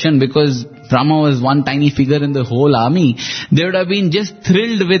Rama's darshan, because Rama was one tiny figure in the whole army, they would have been just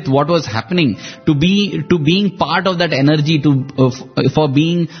thrilled with what was happening, to being part of that energy, for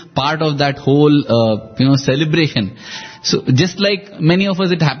being part of that whole celebration. So just like many of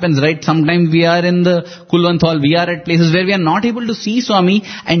us, it happens, right? Sometimes we are in the Kulwant Hall, we are at places where we are not able to see Swami,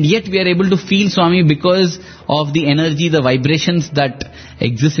 and yet we are able to feel Swami because of the energy, the vibrations that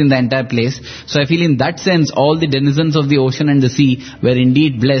exist in the entire place. So I feel in that sense, all the denizens of the ocean and the sea were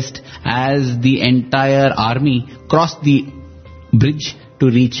indeed blessed as the entire army crossed the bridge to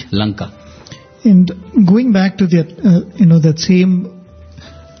reach Lanka. And going back to that same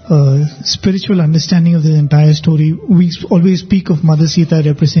spiritual understanding of the entire story, we always speak of Mother Sita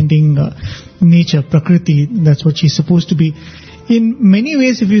representing nature, Prakriti. That's what she's supposed to be. In many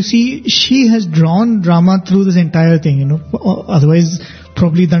ways, if you see, she has drawn Rama through this entire thing. Otherwise,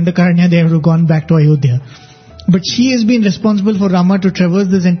 probably Dandakaranya, they would have gone back to Ayodhya. But she has been responsible for Rama to traverse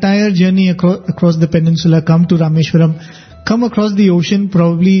this entire journey across the peninsula, come to Rameshwaram, come across the ocean.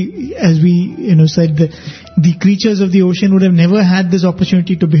 Probably, as we said, the creatures of the ocean would have never had this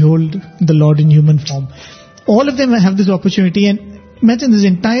opportunity to behold the Lord in human form. All of them have this opportunity, and imagine this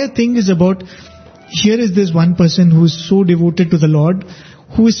entire thing is about, here is this one person who is so devoted to the Lord,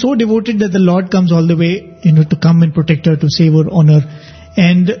 who is so devoted that the Lord comes all the way, to come and protect her, to save her, honor.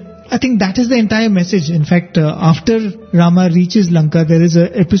 And I think that is the entire message. In fact, after Rama reaches Lanka, there is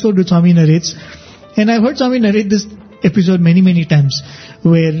an episode which Swami narrates, and I've heard Swami narrate this episode many, many times,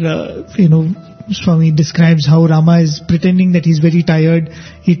 where, Swami describes how Rama is pretending that he's very tired.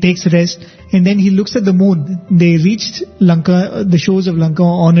 He takes rest, and then he looks at the moon. They reached Lanka, the shores of Lanka,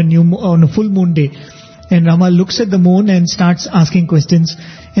 on a full moon day. And Rama looks at the moon and starts asking questions.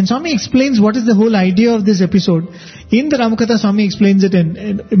 And Swami explains what is the whole idea of this episode. In the Ramakatha, Swami explains it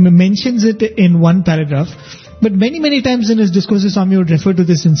and mentions it in one paragraph. But many times in his discourses, Swami would refer to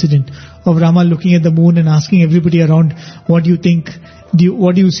this incident of Rama looking at the moon and asking everybody around, what do you think?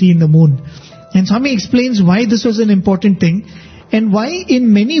 What do you see in the moon? And Swami explains why this was an important thing and why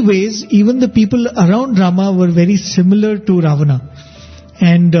in many ways even the people around Rama were very similar to Ravana.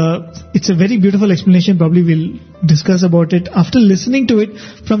 And it's a very beautiful explanation. Probably we'll discuss about it after listening to it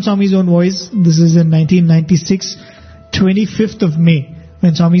from Swami's own voice. This is in 1996, 25th of May,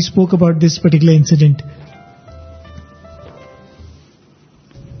 when Swami spoke about this particular incident.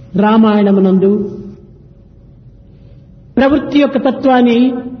 రామాయణమునందు ప్రవృత్తి యొక్క తత్వాన్ని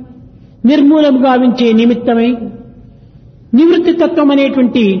నిర్మూలము గావించే నిమిత్తమై నివృత్తి తత్వం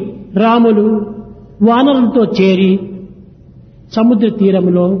అనేటువంటి రాములు వానరులతో చేరి సముద్ర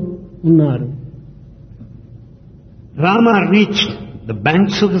తీరములో ఉన్నారు. Rama reached the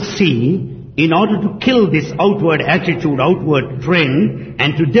banks of the sea in order to kill this outward attitude, outward trend, and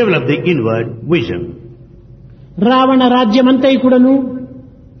to develop the inward vision. Ravana రాజ్యమంతై కూడాను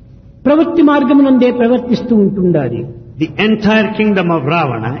ప్రవృత్తి మార్గమునందే ప్రవర్తిస్తూ ఉంటుండాలి. The entire kingdom of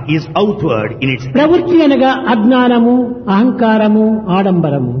Ravana is outward in its ప్రవృత్తి అనగా అజ్ఞానము, అహంకారము,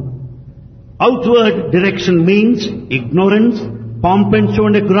 ఆడంబరము. Outward direction means ignorance, pomp and show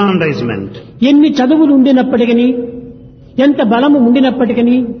and aggrandizement. ఎన్ని చదువులు ఉండినప్పటికీ, ఎంత బలము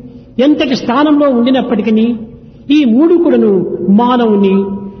ఉండినప్పటికీ, ఎంతటి స్థానంలో ఉండినప్పటికీ ఈ మూడు కూడాను మానవుని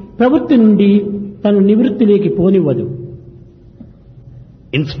ప్రవృత్తి నుండి తను నివృత్తిలోకి పోనివ్వదు.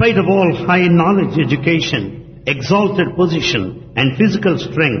 In spite of all high knowledge, education, exalted position and physical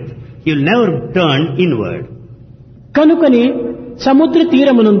strength, he will never turn inward. కనుకని సముద్ర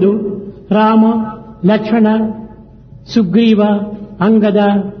తీరమునందు రామ, లక్ష్మణ, సుగ్రీవ, అంగద,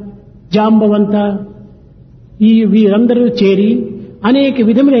 జాంబవంత వీరందరూ చేరి అనేక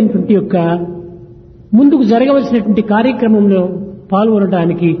విధములైనటువంటి యొక్క ముందుకు జరగవలసినటువంటి కార్యక్రమంలో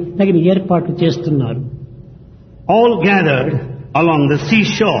పాల్గొనడానికి తగిన ఏర్పాట్లు చేస్తున్నారు. All gathered along the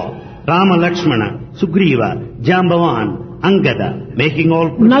seashore, Rama, Lakshmana, Sugriva, Jambavan, Angada, making all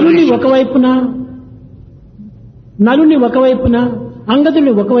నలుని preparations. ఒకవైపున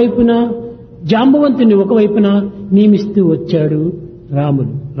అంగదుని ఒకవైపున జాంబవంతుని ఒకవైపున నియమిస్తూ వచ్చాడు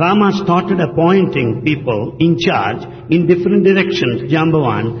రాముడు. Rama started appointing people in charge in different directions,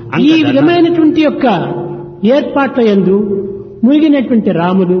 Jambavan, ఈ Angada. విధమైనటువంటి యొక్క ఏర్పాట్ల యందు మునిగినటువంటి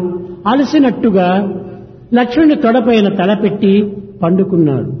రాముడు అలసినట్టుగా లక్ష్మణుని తొడపైన తలపెట్టి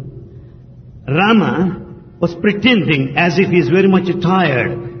పండుకున్నాడు. Rama was pretending as if he is very much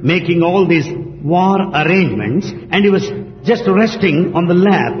tired, making all these war arrangements, and he was just resting on the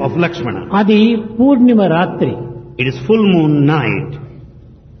lap of Lakshmana. అది పూర్ణిమ రాత్రి. It is full moon night.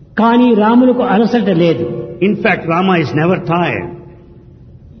 కానీ రాములకు అలసట లేదు. In fact, Rama is never tired.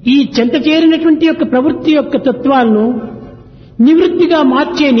 ఈ చెంత చేరినటువంటి యొక్క ప్రవృత్తి యొక్క తత్వాలను నివృత్తిగా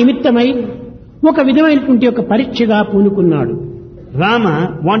మార్చే నిమిత్తమై ఒక విధమైనటువంటి యొక్క పరీక్షగా పూనుకున్నాడు. Rama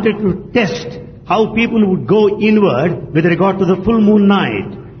wanted to test how people would go inward with regard to the full moon night.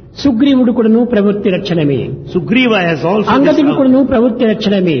 సుగ్రీవుడు కూడాను ప్రవృత్తి రక్షణమే, Sugriva has also అంగదుడు this, కూడాను ప్రవృత్తి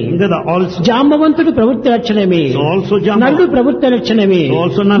రక్షణమే, Angada also, జాంబవంతుడు ప్రవృత్తి రక్షణమే, so also Jamba. నలుడు ప్రవృత్తి రక్షణమే, So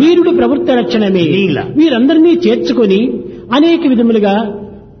also Nal. వీరుడు ప్రవృత్తి రక్షణమే. నీల. వీరందరినీ చేర్చుకొని అనేక విధములుగా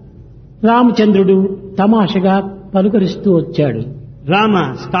రామచంద్రుడు తమాషగా పలుకరిస్తూ వచ్చాడు. Rama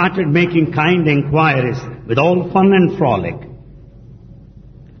started making kind enquiries with all fun and frolic.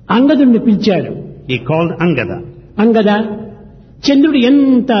 అంగదుడిని పిలిచాడు. He called Angada అంగద, చంద్రుడు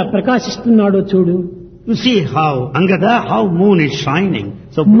ఎంత ప్రకాశిస్తున్నాడో చూడు. to see how, Angada, how moon is shining.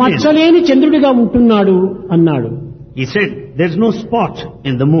 So brilliant. మచ్చలేని చంద్రుడిగా ఉంటున్నాడు అన్నాడు. He said, there's no spot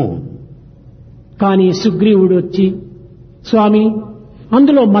in the moon. కానీ సుగ్రీవుడు వచ్చి, స్వామి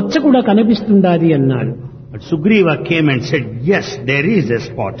అందులో మచ్చ కూడా కనిపిస్తుండాది అన్నాడు. But Sugriva came and said, yes, there is a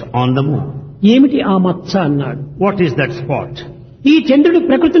spot on the moon. ఏమిటి ఆ మచ్చ అన్నాడు. What is that spot? ఈ చంద్రుడు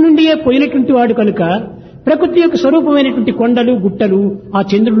ప్రకృతి నుండియే పోయినటువంటి వాడు కనుక ప్రకృతి యొక్క స్వరూపమైనటువంటి కొండలు గుట్టలు ఆ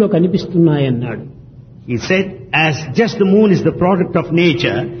చంద్రుడిలో కనిపిస్తున్నాయన్నాడు. He said, as just the moon is the product of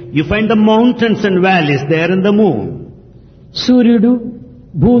nature, you find the mountains and valleys there in the moon. సూర్యుడు,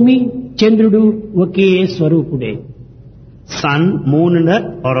 భూమి, చంద్రుడు ఒకే స్వరూపుడే. Sun, moon and earth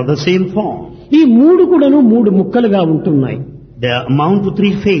are of the same form. ఈ మూడు కూడాను మూడు ముక్కలుగా ఉంటున్నాయి. They amount to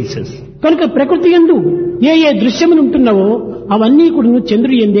three phases. కనుక ప్రకృతి యందు ఏ ఏ దృశ్యములు ఉంటున్నావో అవన్నీ కూడా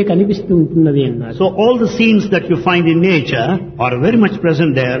చంద్రుడి యందే కనిపిస్తూ ఉంటున్నవి అన్నారు. So all the scenes that you find in nature are very much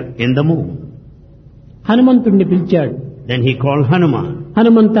present there in the moon. హనుమంతుడిని పిలిచాడు. Then he called Hanuman.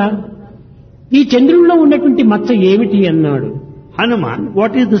 Hanumantha, ఈ చంద్రుల్లో ఉన్నటువంటి మచ్చ ఏమిటి అన్నాడు. Hanuman,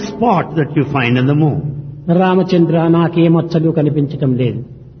 what is the spot that you find in the moon? Ramachandra, నాకే మచ్చలు కనిపించటం లేదు.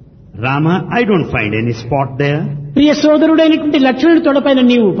 Rama, I don't find any spot there. ప్రియ సోదరుడైనటువంటి లక్ష్మణుడి తొడపైన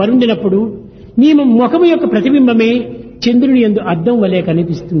నీవు పరుండినప్పుడు నీ ముఖము యొక్క ప్రతిబింబమే చంద్రుని యందు అద్దం వలె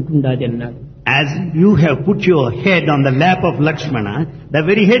కనిపిస్తుంటున్నది అన్నాడు. As you have put your head on the lap of Lakshmana, the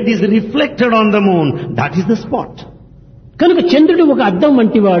very head is reflected on the moon. That is the spot. కనుక చంద్రుడు ఒక అద్దం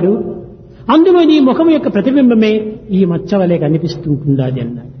వంటివాడు, అందులో నీ ముఖము యొక్క ప్రతిబింబమే ఈ మచ్చ వలె కనిపిస్తుంటున్నది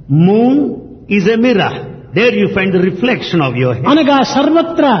అన్నాడు. Moon is a mirror. There you find the reflection of your head. అనగా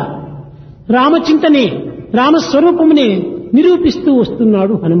సర్వత్రా రామచింతనే, రామస్వరూపమునే నిరూపిస్తూ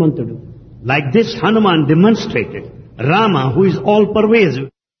వస్తున్నాడు హనుమంతుడు. Like this, Hanuman demonstrated Rama, who is all pervasive.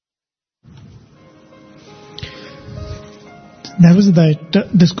 That was that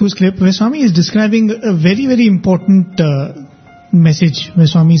discourse clip where Swami is describing a very, very important message, where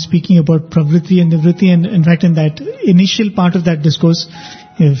Swami is speaking about pravritti and nivritti, and in fact in that initial part of that discourse,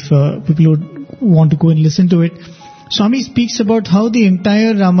 if people would want to go and listen to it, Swami speaks about how the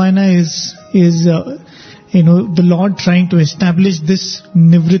entire Ramayana is the Lord trying to establish this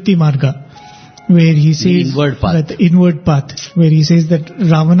nivritti marga, where he says the inward path, where he says that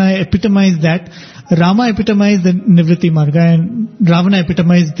Ravana epitomized that. Rama epitomized the Nivritti Marga and Ravana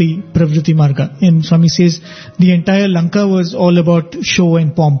epitomized the Pravritti Marga. And Swami says the entire Lanka was all about show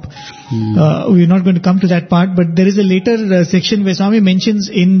and pomp. We're not going to come to that part, but there is a later section where Swami mentions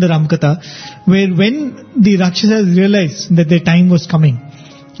in the Ramkatha, where when the Rakshasas realized that their time was coming,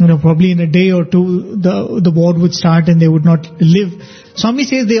 probably in a day or two, the war would start and they would not live. Swami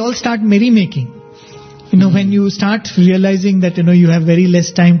says they all start merrymaking. When you start realizing that, you have very less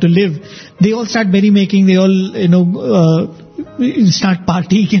time to live, they all start merrymaking, they all, start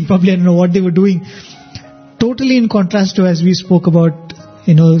partying and probably I don't know what they were doing. Totally in contrast to as we spoke about,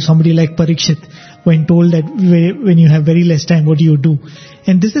 somebody like Parikshit, when told that when you have very less time, what do you do?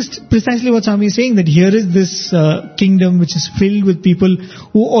 And this is precisely what Swami is saying, that here is this kingdom which is filled with people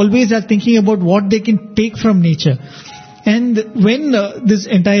who always are thinking about what they can take from nature. And when this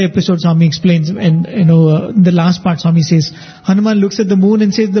entire episode Swami explains, and the last part Swami says, Hanuman looks at the moon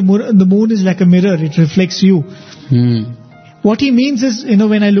and says the moon is like a mirror, it reflects you. What he means is,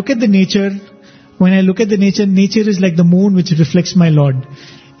 when I look at the nature, nature is like the moon which reflects my Lord.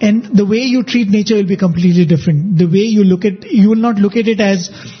 And the way you treat nature will be completely different. The way you will not look at it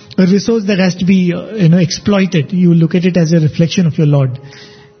as a resource that has to be, exploited. You will look at it as a reflection of your Lord.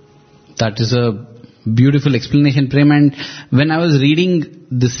 That is a beautiful explanation, Prem. And when I was reading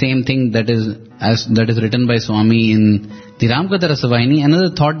the same thing that is written by Swami in the Ramkatha Rasavahini, another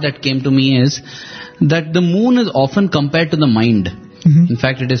thought that came to me is that the moon is often compared to the mind. In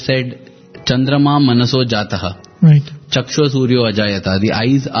fact, it is said, Chandrama Manaso Jataha. Right. Chaksho Suryo Ajayata. The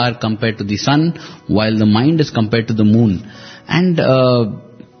eyes are compared to the sun, while the mind is compared to the moon. And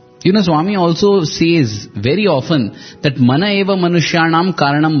Swami also says very often that Mana eva manushyanam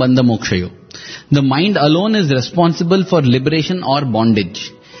karanam bandha mokshayo. The mind alone is responsible for liberation or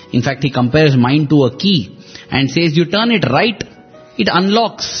bondage. In fact, he compares mind to a key and says you turn it right, it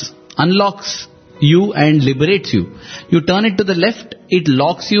unlocks you and liberates you. You turn it to the left, it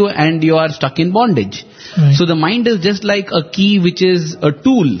locks you and you are stuck in bondage. Right. So the mind is just like a key which is a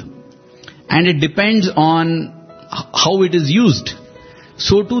tool, and it depends on how it is used.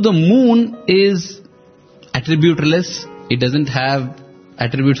 So too the moon is attributeless. It doesn't have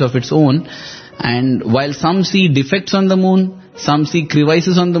attributes of its own. And while some see defects on the moon, some see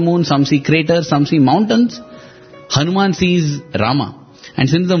crevices on the moon, some see craters, some see mountains, Hanuman sees Rama. And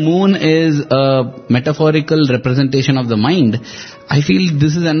since the moon is a metaphorical representation of the mind, I feel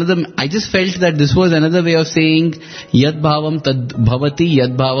this is I just felt that this was another way of saying, Yad bhavam tad bhavati,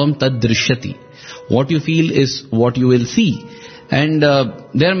 yad bhavam tad drishyati. What you feel is what you will see. And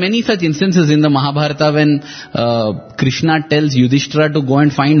there are many such instances in the Mahabharata when Krishna tells Yudhishthira to go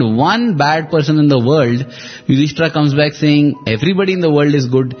and find one bad person in the world. Yudhishthira comes back saying, everybody in the world is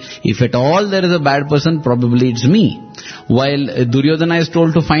good. If at all there is a bad person, probably it's me. While Duryodhana is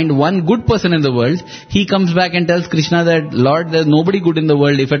told to find one good person in the world, he comes back and tells Krishna that, Lord, there's nobody good in the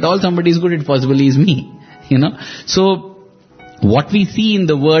world. If at all somebody is good, it possibly is me. So what we see in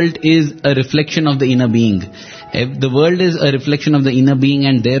the world is a reflection of the inner being. The world is a reflection of the inner being,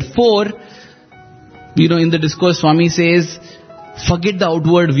 and therefore, in the discourse Swami says, forget the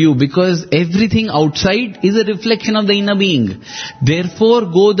outward view, because everything outside is a reflection of the inner being. Therefore,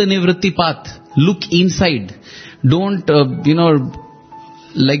 go the nivritti path. Look inside. Don't,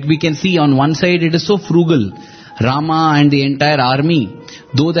 like we can see on one side, it is so frugal. Rama and the entire army,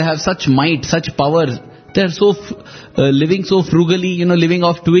 though they have such might, such power, They're living so frugally, living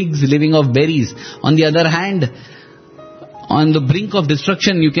off twigs, living off berries. On the other hand, on the brink of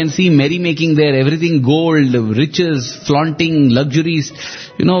destruction, you can see merrymaking there, everything gold, riches, flaunting, luxuries.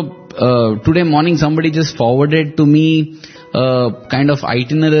 Today morning somebody just forwarded to me a kind of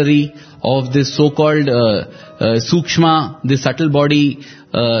itinerary of this so-called Sukshma, this subtle body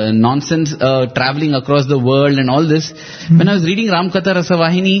nonsense traveling across the world and all this. When I was reading Ramkatha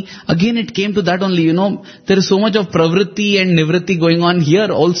Rasavahini, again it came to that only, there is so much of pravritti and nivritti going on here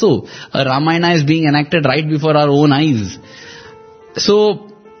also. Ramayana is being enacted right before our own eyes. So,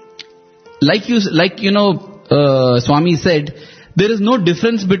 Swami said, there is no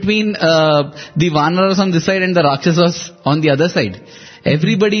difference between the Vanaras on this side and the Rakshasas on the other side.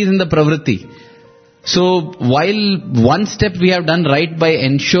 Everybody is in the pravritti. So while one step we have done right by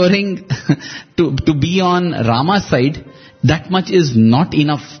ensuring to be on Rama's side, that much is not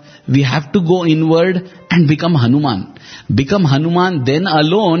enough. We have to go inward and become Hanuman. Become Hanuman, then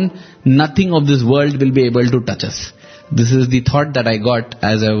alone nothing of this world will be able to touch us. This is the thought that I got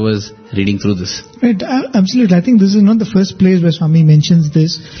as I was reading through this. Right, absolutely. I think this is not the first place where Swami mentions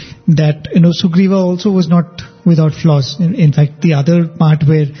this, that, Sugriva also was not without flaws. In fact, the other part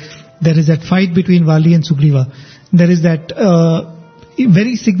where there is that fight between Vali and Sugriva, there is that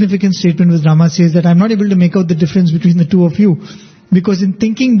very significant statement with Rama says that I'm not able to make out the difference between the two of you, because in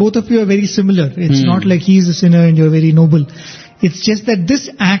thinking both of you are very similar. It's not like he is a sinner and you're very noble. It's just that this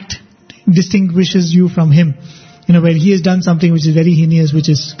act distinguishes you from him. Where he has done something which is very heinous, which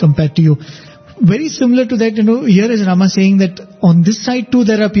is compared to you. Very similar to that, here is Rama saying that on this side too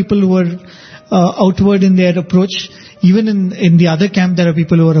there are people who are outward in their approach. Even in the other camp there are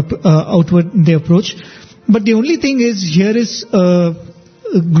people who are outward in their approach. But the only thing is, here is a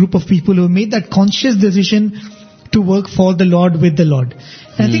group of people who made that conscious decision to work for the Lord, with the Lord.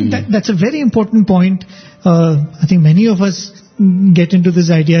 And I think that's a very important point. I think many of us get into this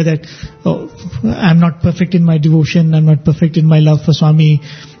idea that I'm not perfect in my devotion, I'm not perfect in my love for Swami,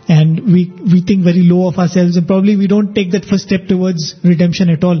 and we think very low of ourselves, and probably we don't take that first step towards redemption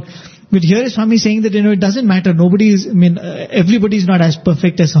at all. But here is Swami saying that, it doesn't matter. Everybody is not as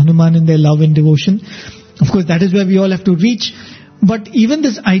perfect as Hanuman in their love and devotion. Of course, that is where we all have to reach. But even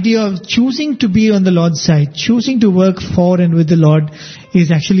this idea of choosing to be on the Lord's side, choosing to work for and with the Lord, is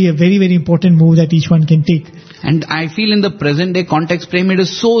actually a very, very important move that each one can take. And I feel in the present day context, Prem, it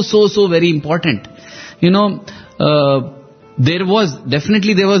is so very important. There was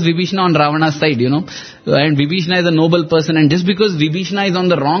Vibhishana on Ravana's side, and Vibhishana is a noble person, and just because Vibhishana is on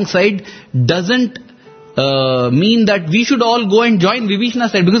the wrong side doesn't mean that we should all go and join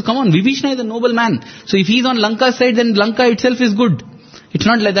Vibhishana's side, because come on, Vibhishana is a noble man. So if he's on Lanka's side, then Lanka itself is good. It's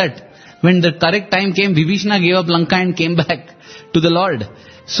not like that. When the correct time came, Vibhishana gave up Lanka and came back to the Lord.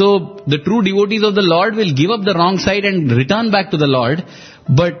 So the true devotees of the Lord will give up the wrong side and return back to the Lord.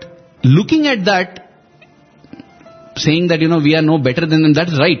 But looking at that, saying that, we are no better than them,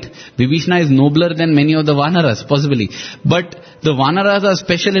 that's right. Vibhishana is nobler than many of the Vanaras, possibly. But the Vanaras are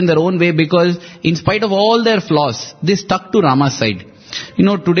special in their own way, because in spite of all their flaws, they stuck to Rama's side.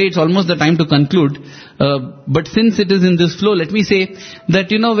 Today it's almost the time to conclude. But since it is in this flow, let me say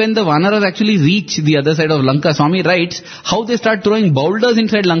that, when the Vanaras actually reach the other side of Lanka, Swami writes how they start throwing boulders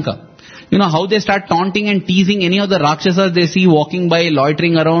inside Lanka. How they start taunting and teasing any of the Rakshasas they see walking by,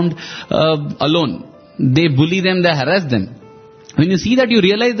 loitering around alone. They bully them, they harass them. When you see that, you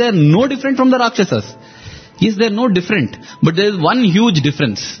realize they are no different from the Rakshasas. Yes, they are no different. But there is one huge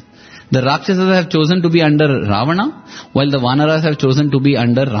difference. The Rakshasas have chosen to be under Ravana, while the Vanaras have chosen to be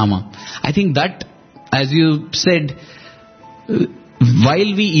under Rama. I think that, as you said,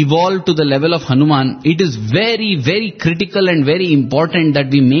 while we evolve to the level of Hanuman, it is very, very critical and very important that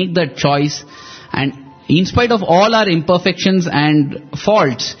we make that choice, and in spite of all our imperfections and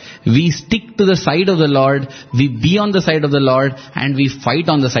faults, we stick to the side of the Lord, we be on the side of the Lord, and we fight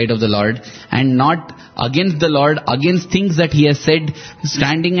on the side of the Lord, and not against the Lord, against things that He has said,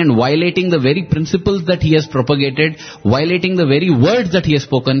 standing and violating the very principles that He has propagated, violating the very words that He has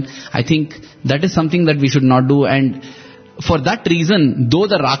spoken. I think that is something that we should not do. And for that reason, though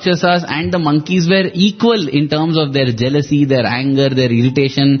the Rakshasas and the monkeys were equal in terms of their jealousy, their anger, their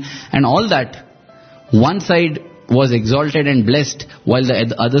irritation and all that, one side was exalted and blessed, while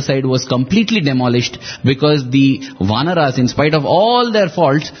the other side was completely demolished, because the Vanaras, in spite of all their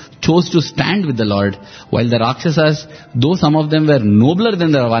faults, chose to stand with the Lord, while the Rakshasas, though some of them were nobler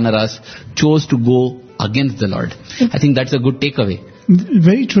than the Vanaras, chose to go against the Lord. I think that's a good takeaway.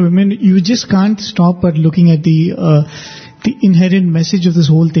 Very true. You just can't stop at looking at the inherent message of this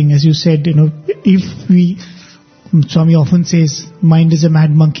whole thing. As you said, if we Swami often says, mind is a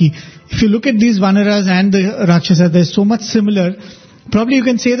mad monkey. If you look at these Vanaras and the Rakshasa, they're so much similar. Probably you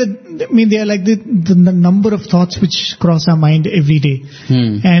can say that, I mean, they are like the number of thoughts which cross our mind every day.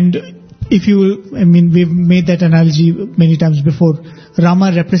 And if you, I mean, we've made that analogy many times before.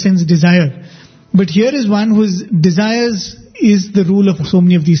 Rama represents desire. But here is one whose desires is the rule of so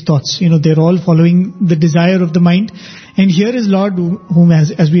many of these thoughts. You know, they're all following the desire of the mind. And here is Lord whom,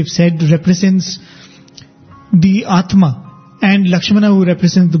 as we've said, represents the Atma, and Lakshmana who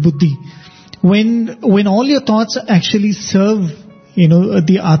represents the Buddhi. When all your thoughts actually serve, you know,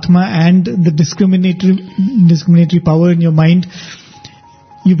 the Atma and the discriminatory power in your mind,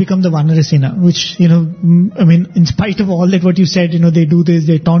 you become the Vanarasena, which, you know, I mean, in spite of all that what you said, you know, they do this,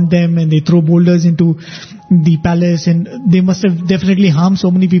 they taunt them and they throw boulders into the palace, and they must have definitely harmed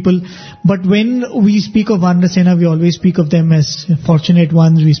so many people. But when we speak of Vanarasena, we always speak of them as fortunate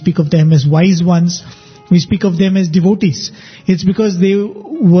ones, we speak of them as wise ones, we speak of them as devotees. It's because they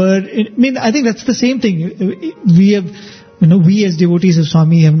were, I mean, I think that's the same thing. We have, you know, we as devotees of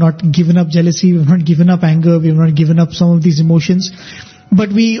Swami have not given up jealousy, we have not given up anger, we have not given up some of these emotions. But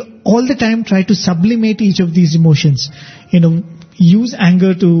we all the time try to sublimate each of these emotions. You know, use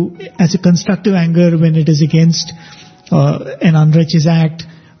anger as a constructive anger when it is against an unrighteous act.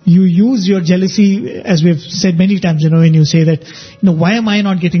 You use your jealousy, as we've said many times, you know, when you say that, you know, why am I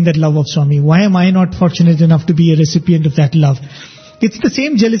not getting that love of Swami? Why am I not fortunate enough to be a recipient of that love? It's the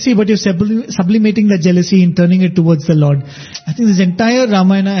same jealousy, but you're sublimating that jealousy and turning it towards the Lord. I think this entire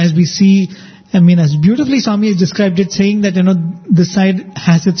Ramayana, as we see, I mean, as beautifully Swami has described it, saying that, you know, this side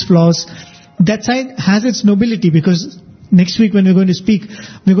has its flaws, that side has its nobility, because next week when we're going to speak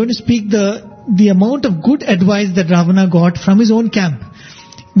the amount of good advice that Ravana got from his own camp,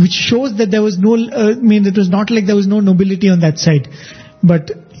 which shows that there was no, it was not like there was no nobility on that side.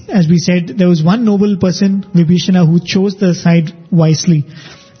 But as we said, there was one noble person, Vibhishana, who chose the side wisely,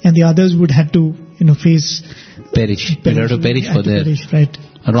 and the others would have to, you know, perish for their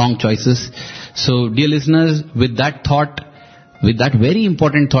wrong choices. So, dear listeners, with that thought, with that very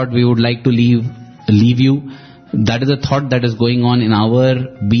important thought, we would like to leave you. That is a thought that is going on in our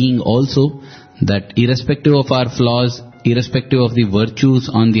being also, that irrespective of our flaws, irrespective of the virtues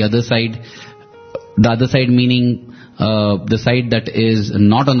on the other side meaning the side that is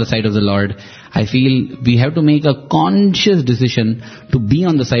not on the side of the Lord, I feel we have to make a conscious decision to be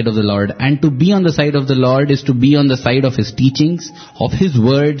on the side of the Lord. And to be on the side of the Lord is to be on the side of His teachings, of His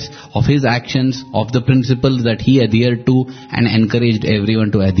words, of His actions, of the principles that He adhered to and encouraged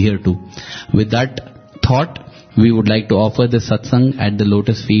everyone to adhere to. With that thought, we would like to offer the satsang at the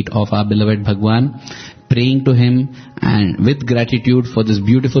lotus feet of our beloved Bhagwan, praying to Him and with gratitude for this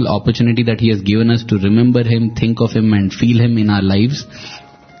beautiful opportunity that He has given us to remember Him, think of Him and feel Him in our lives.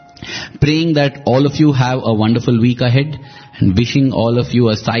 Praying that all of you have a wonderful week ahead, and wishing all of you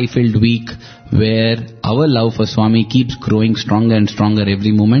a sai-filled week where our love for Swami keeps growing stronger and stronger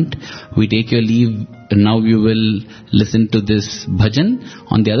every moment. We take your leave. Now you will listen to this bhajan,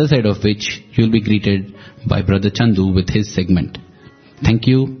 on the other side of which you will be greeted by Brother Chandu with his segment. Thank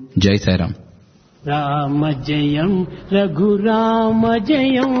you. Jai Sai Ram. Rama Jayam Raghurama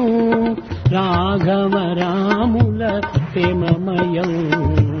Jayam Raghava Ramula Premamayam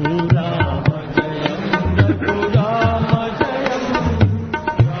Rama Jayam Raghurama Jayam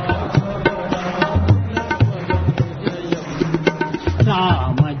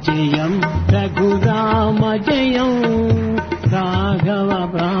Rama Jayam Raghurama Jayam Raghava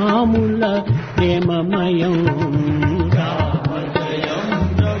Ramula Premamayam Rama Jayam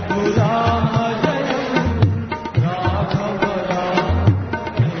Raghurama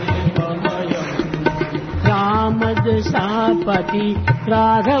Sapati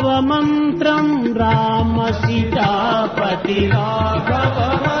Raghava Mantram Rama Sitapati Raghava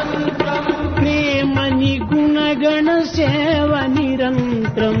Mantram Premani Gunagana Seva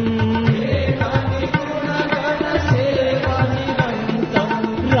Nirantram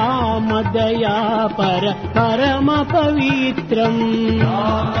Rama Daya Parama Pavitram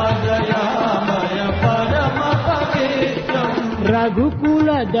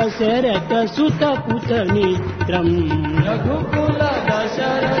Raghukula Dasharatha Sutta Putra Nitram Raghukula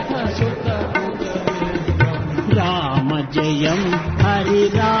Dasharatha Sutta Putra Nitram Rama Jayam Hari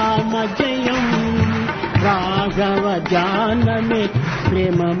Rama Jayam Raghava Janame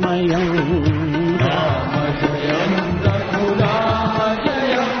Premamayam Rama Jayam Raghurama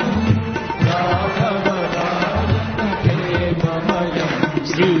Jayam Raghava Janame Premamayam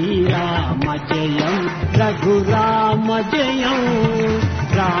Sri Rama Jayam Raghurama Jayam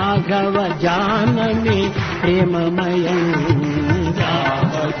Raghava Janame Premamayam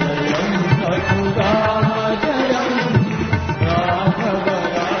Rama Jayam Raghurama Jayam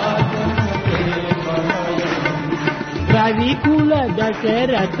రవికుల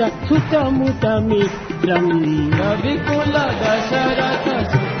Dasharatha సుతముతమిత్రం రవికుల Dasharatha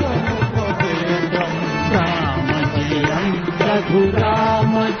సుతముపేతం రామజయం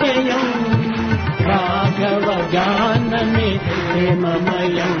Raghurama జయం రాఘవ జానమే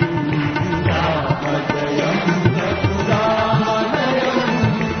ప్రేమమయం రామజయం రఘురామజయం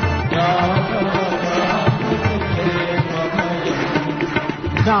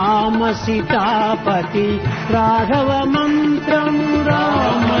రామ సీతాపతి రాఘవ మంత్రం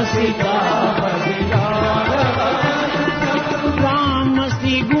రామ సీతాపతి రామ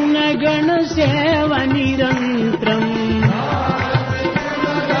శ్రీ గుణగణ సేవ నిరంతరం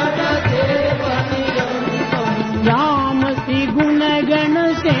రామ శ్రీ గుణగణ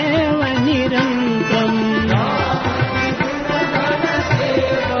సేవ నిరంతరం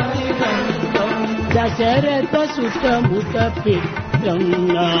దశరథ సుతముత పిత్రం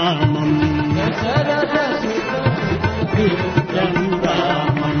రామం దశరథ పిత్రం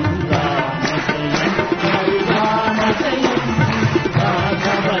రామం రామజయం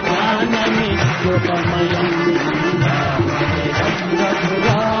రాఘవ జానమి లోకమయం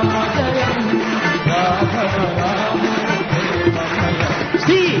రామజయం రాఘవ రామ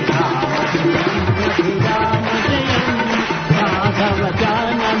శ్రీరామజయం రామజయం రాఘవ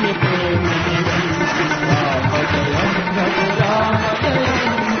జానమి ప్రేమజయం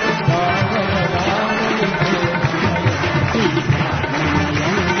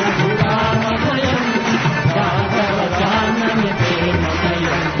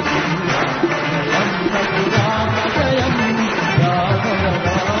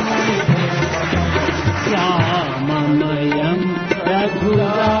రామమయం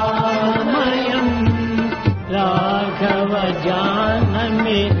రఘురామయం రాఘవ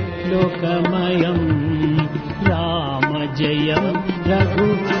జానమే లోకమయం రామ జయం రఘు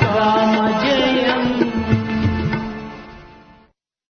రామ జయ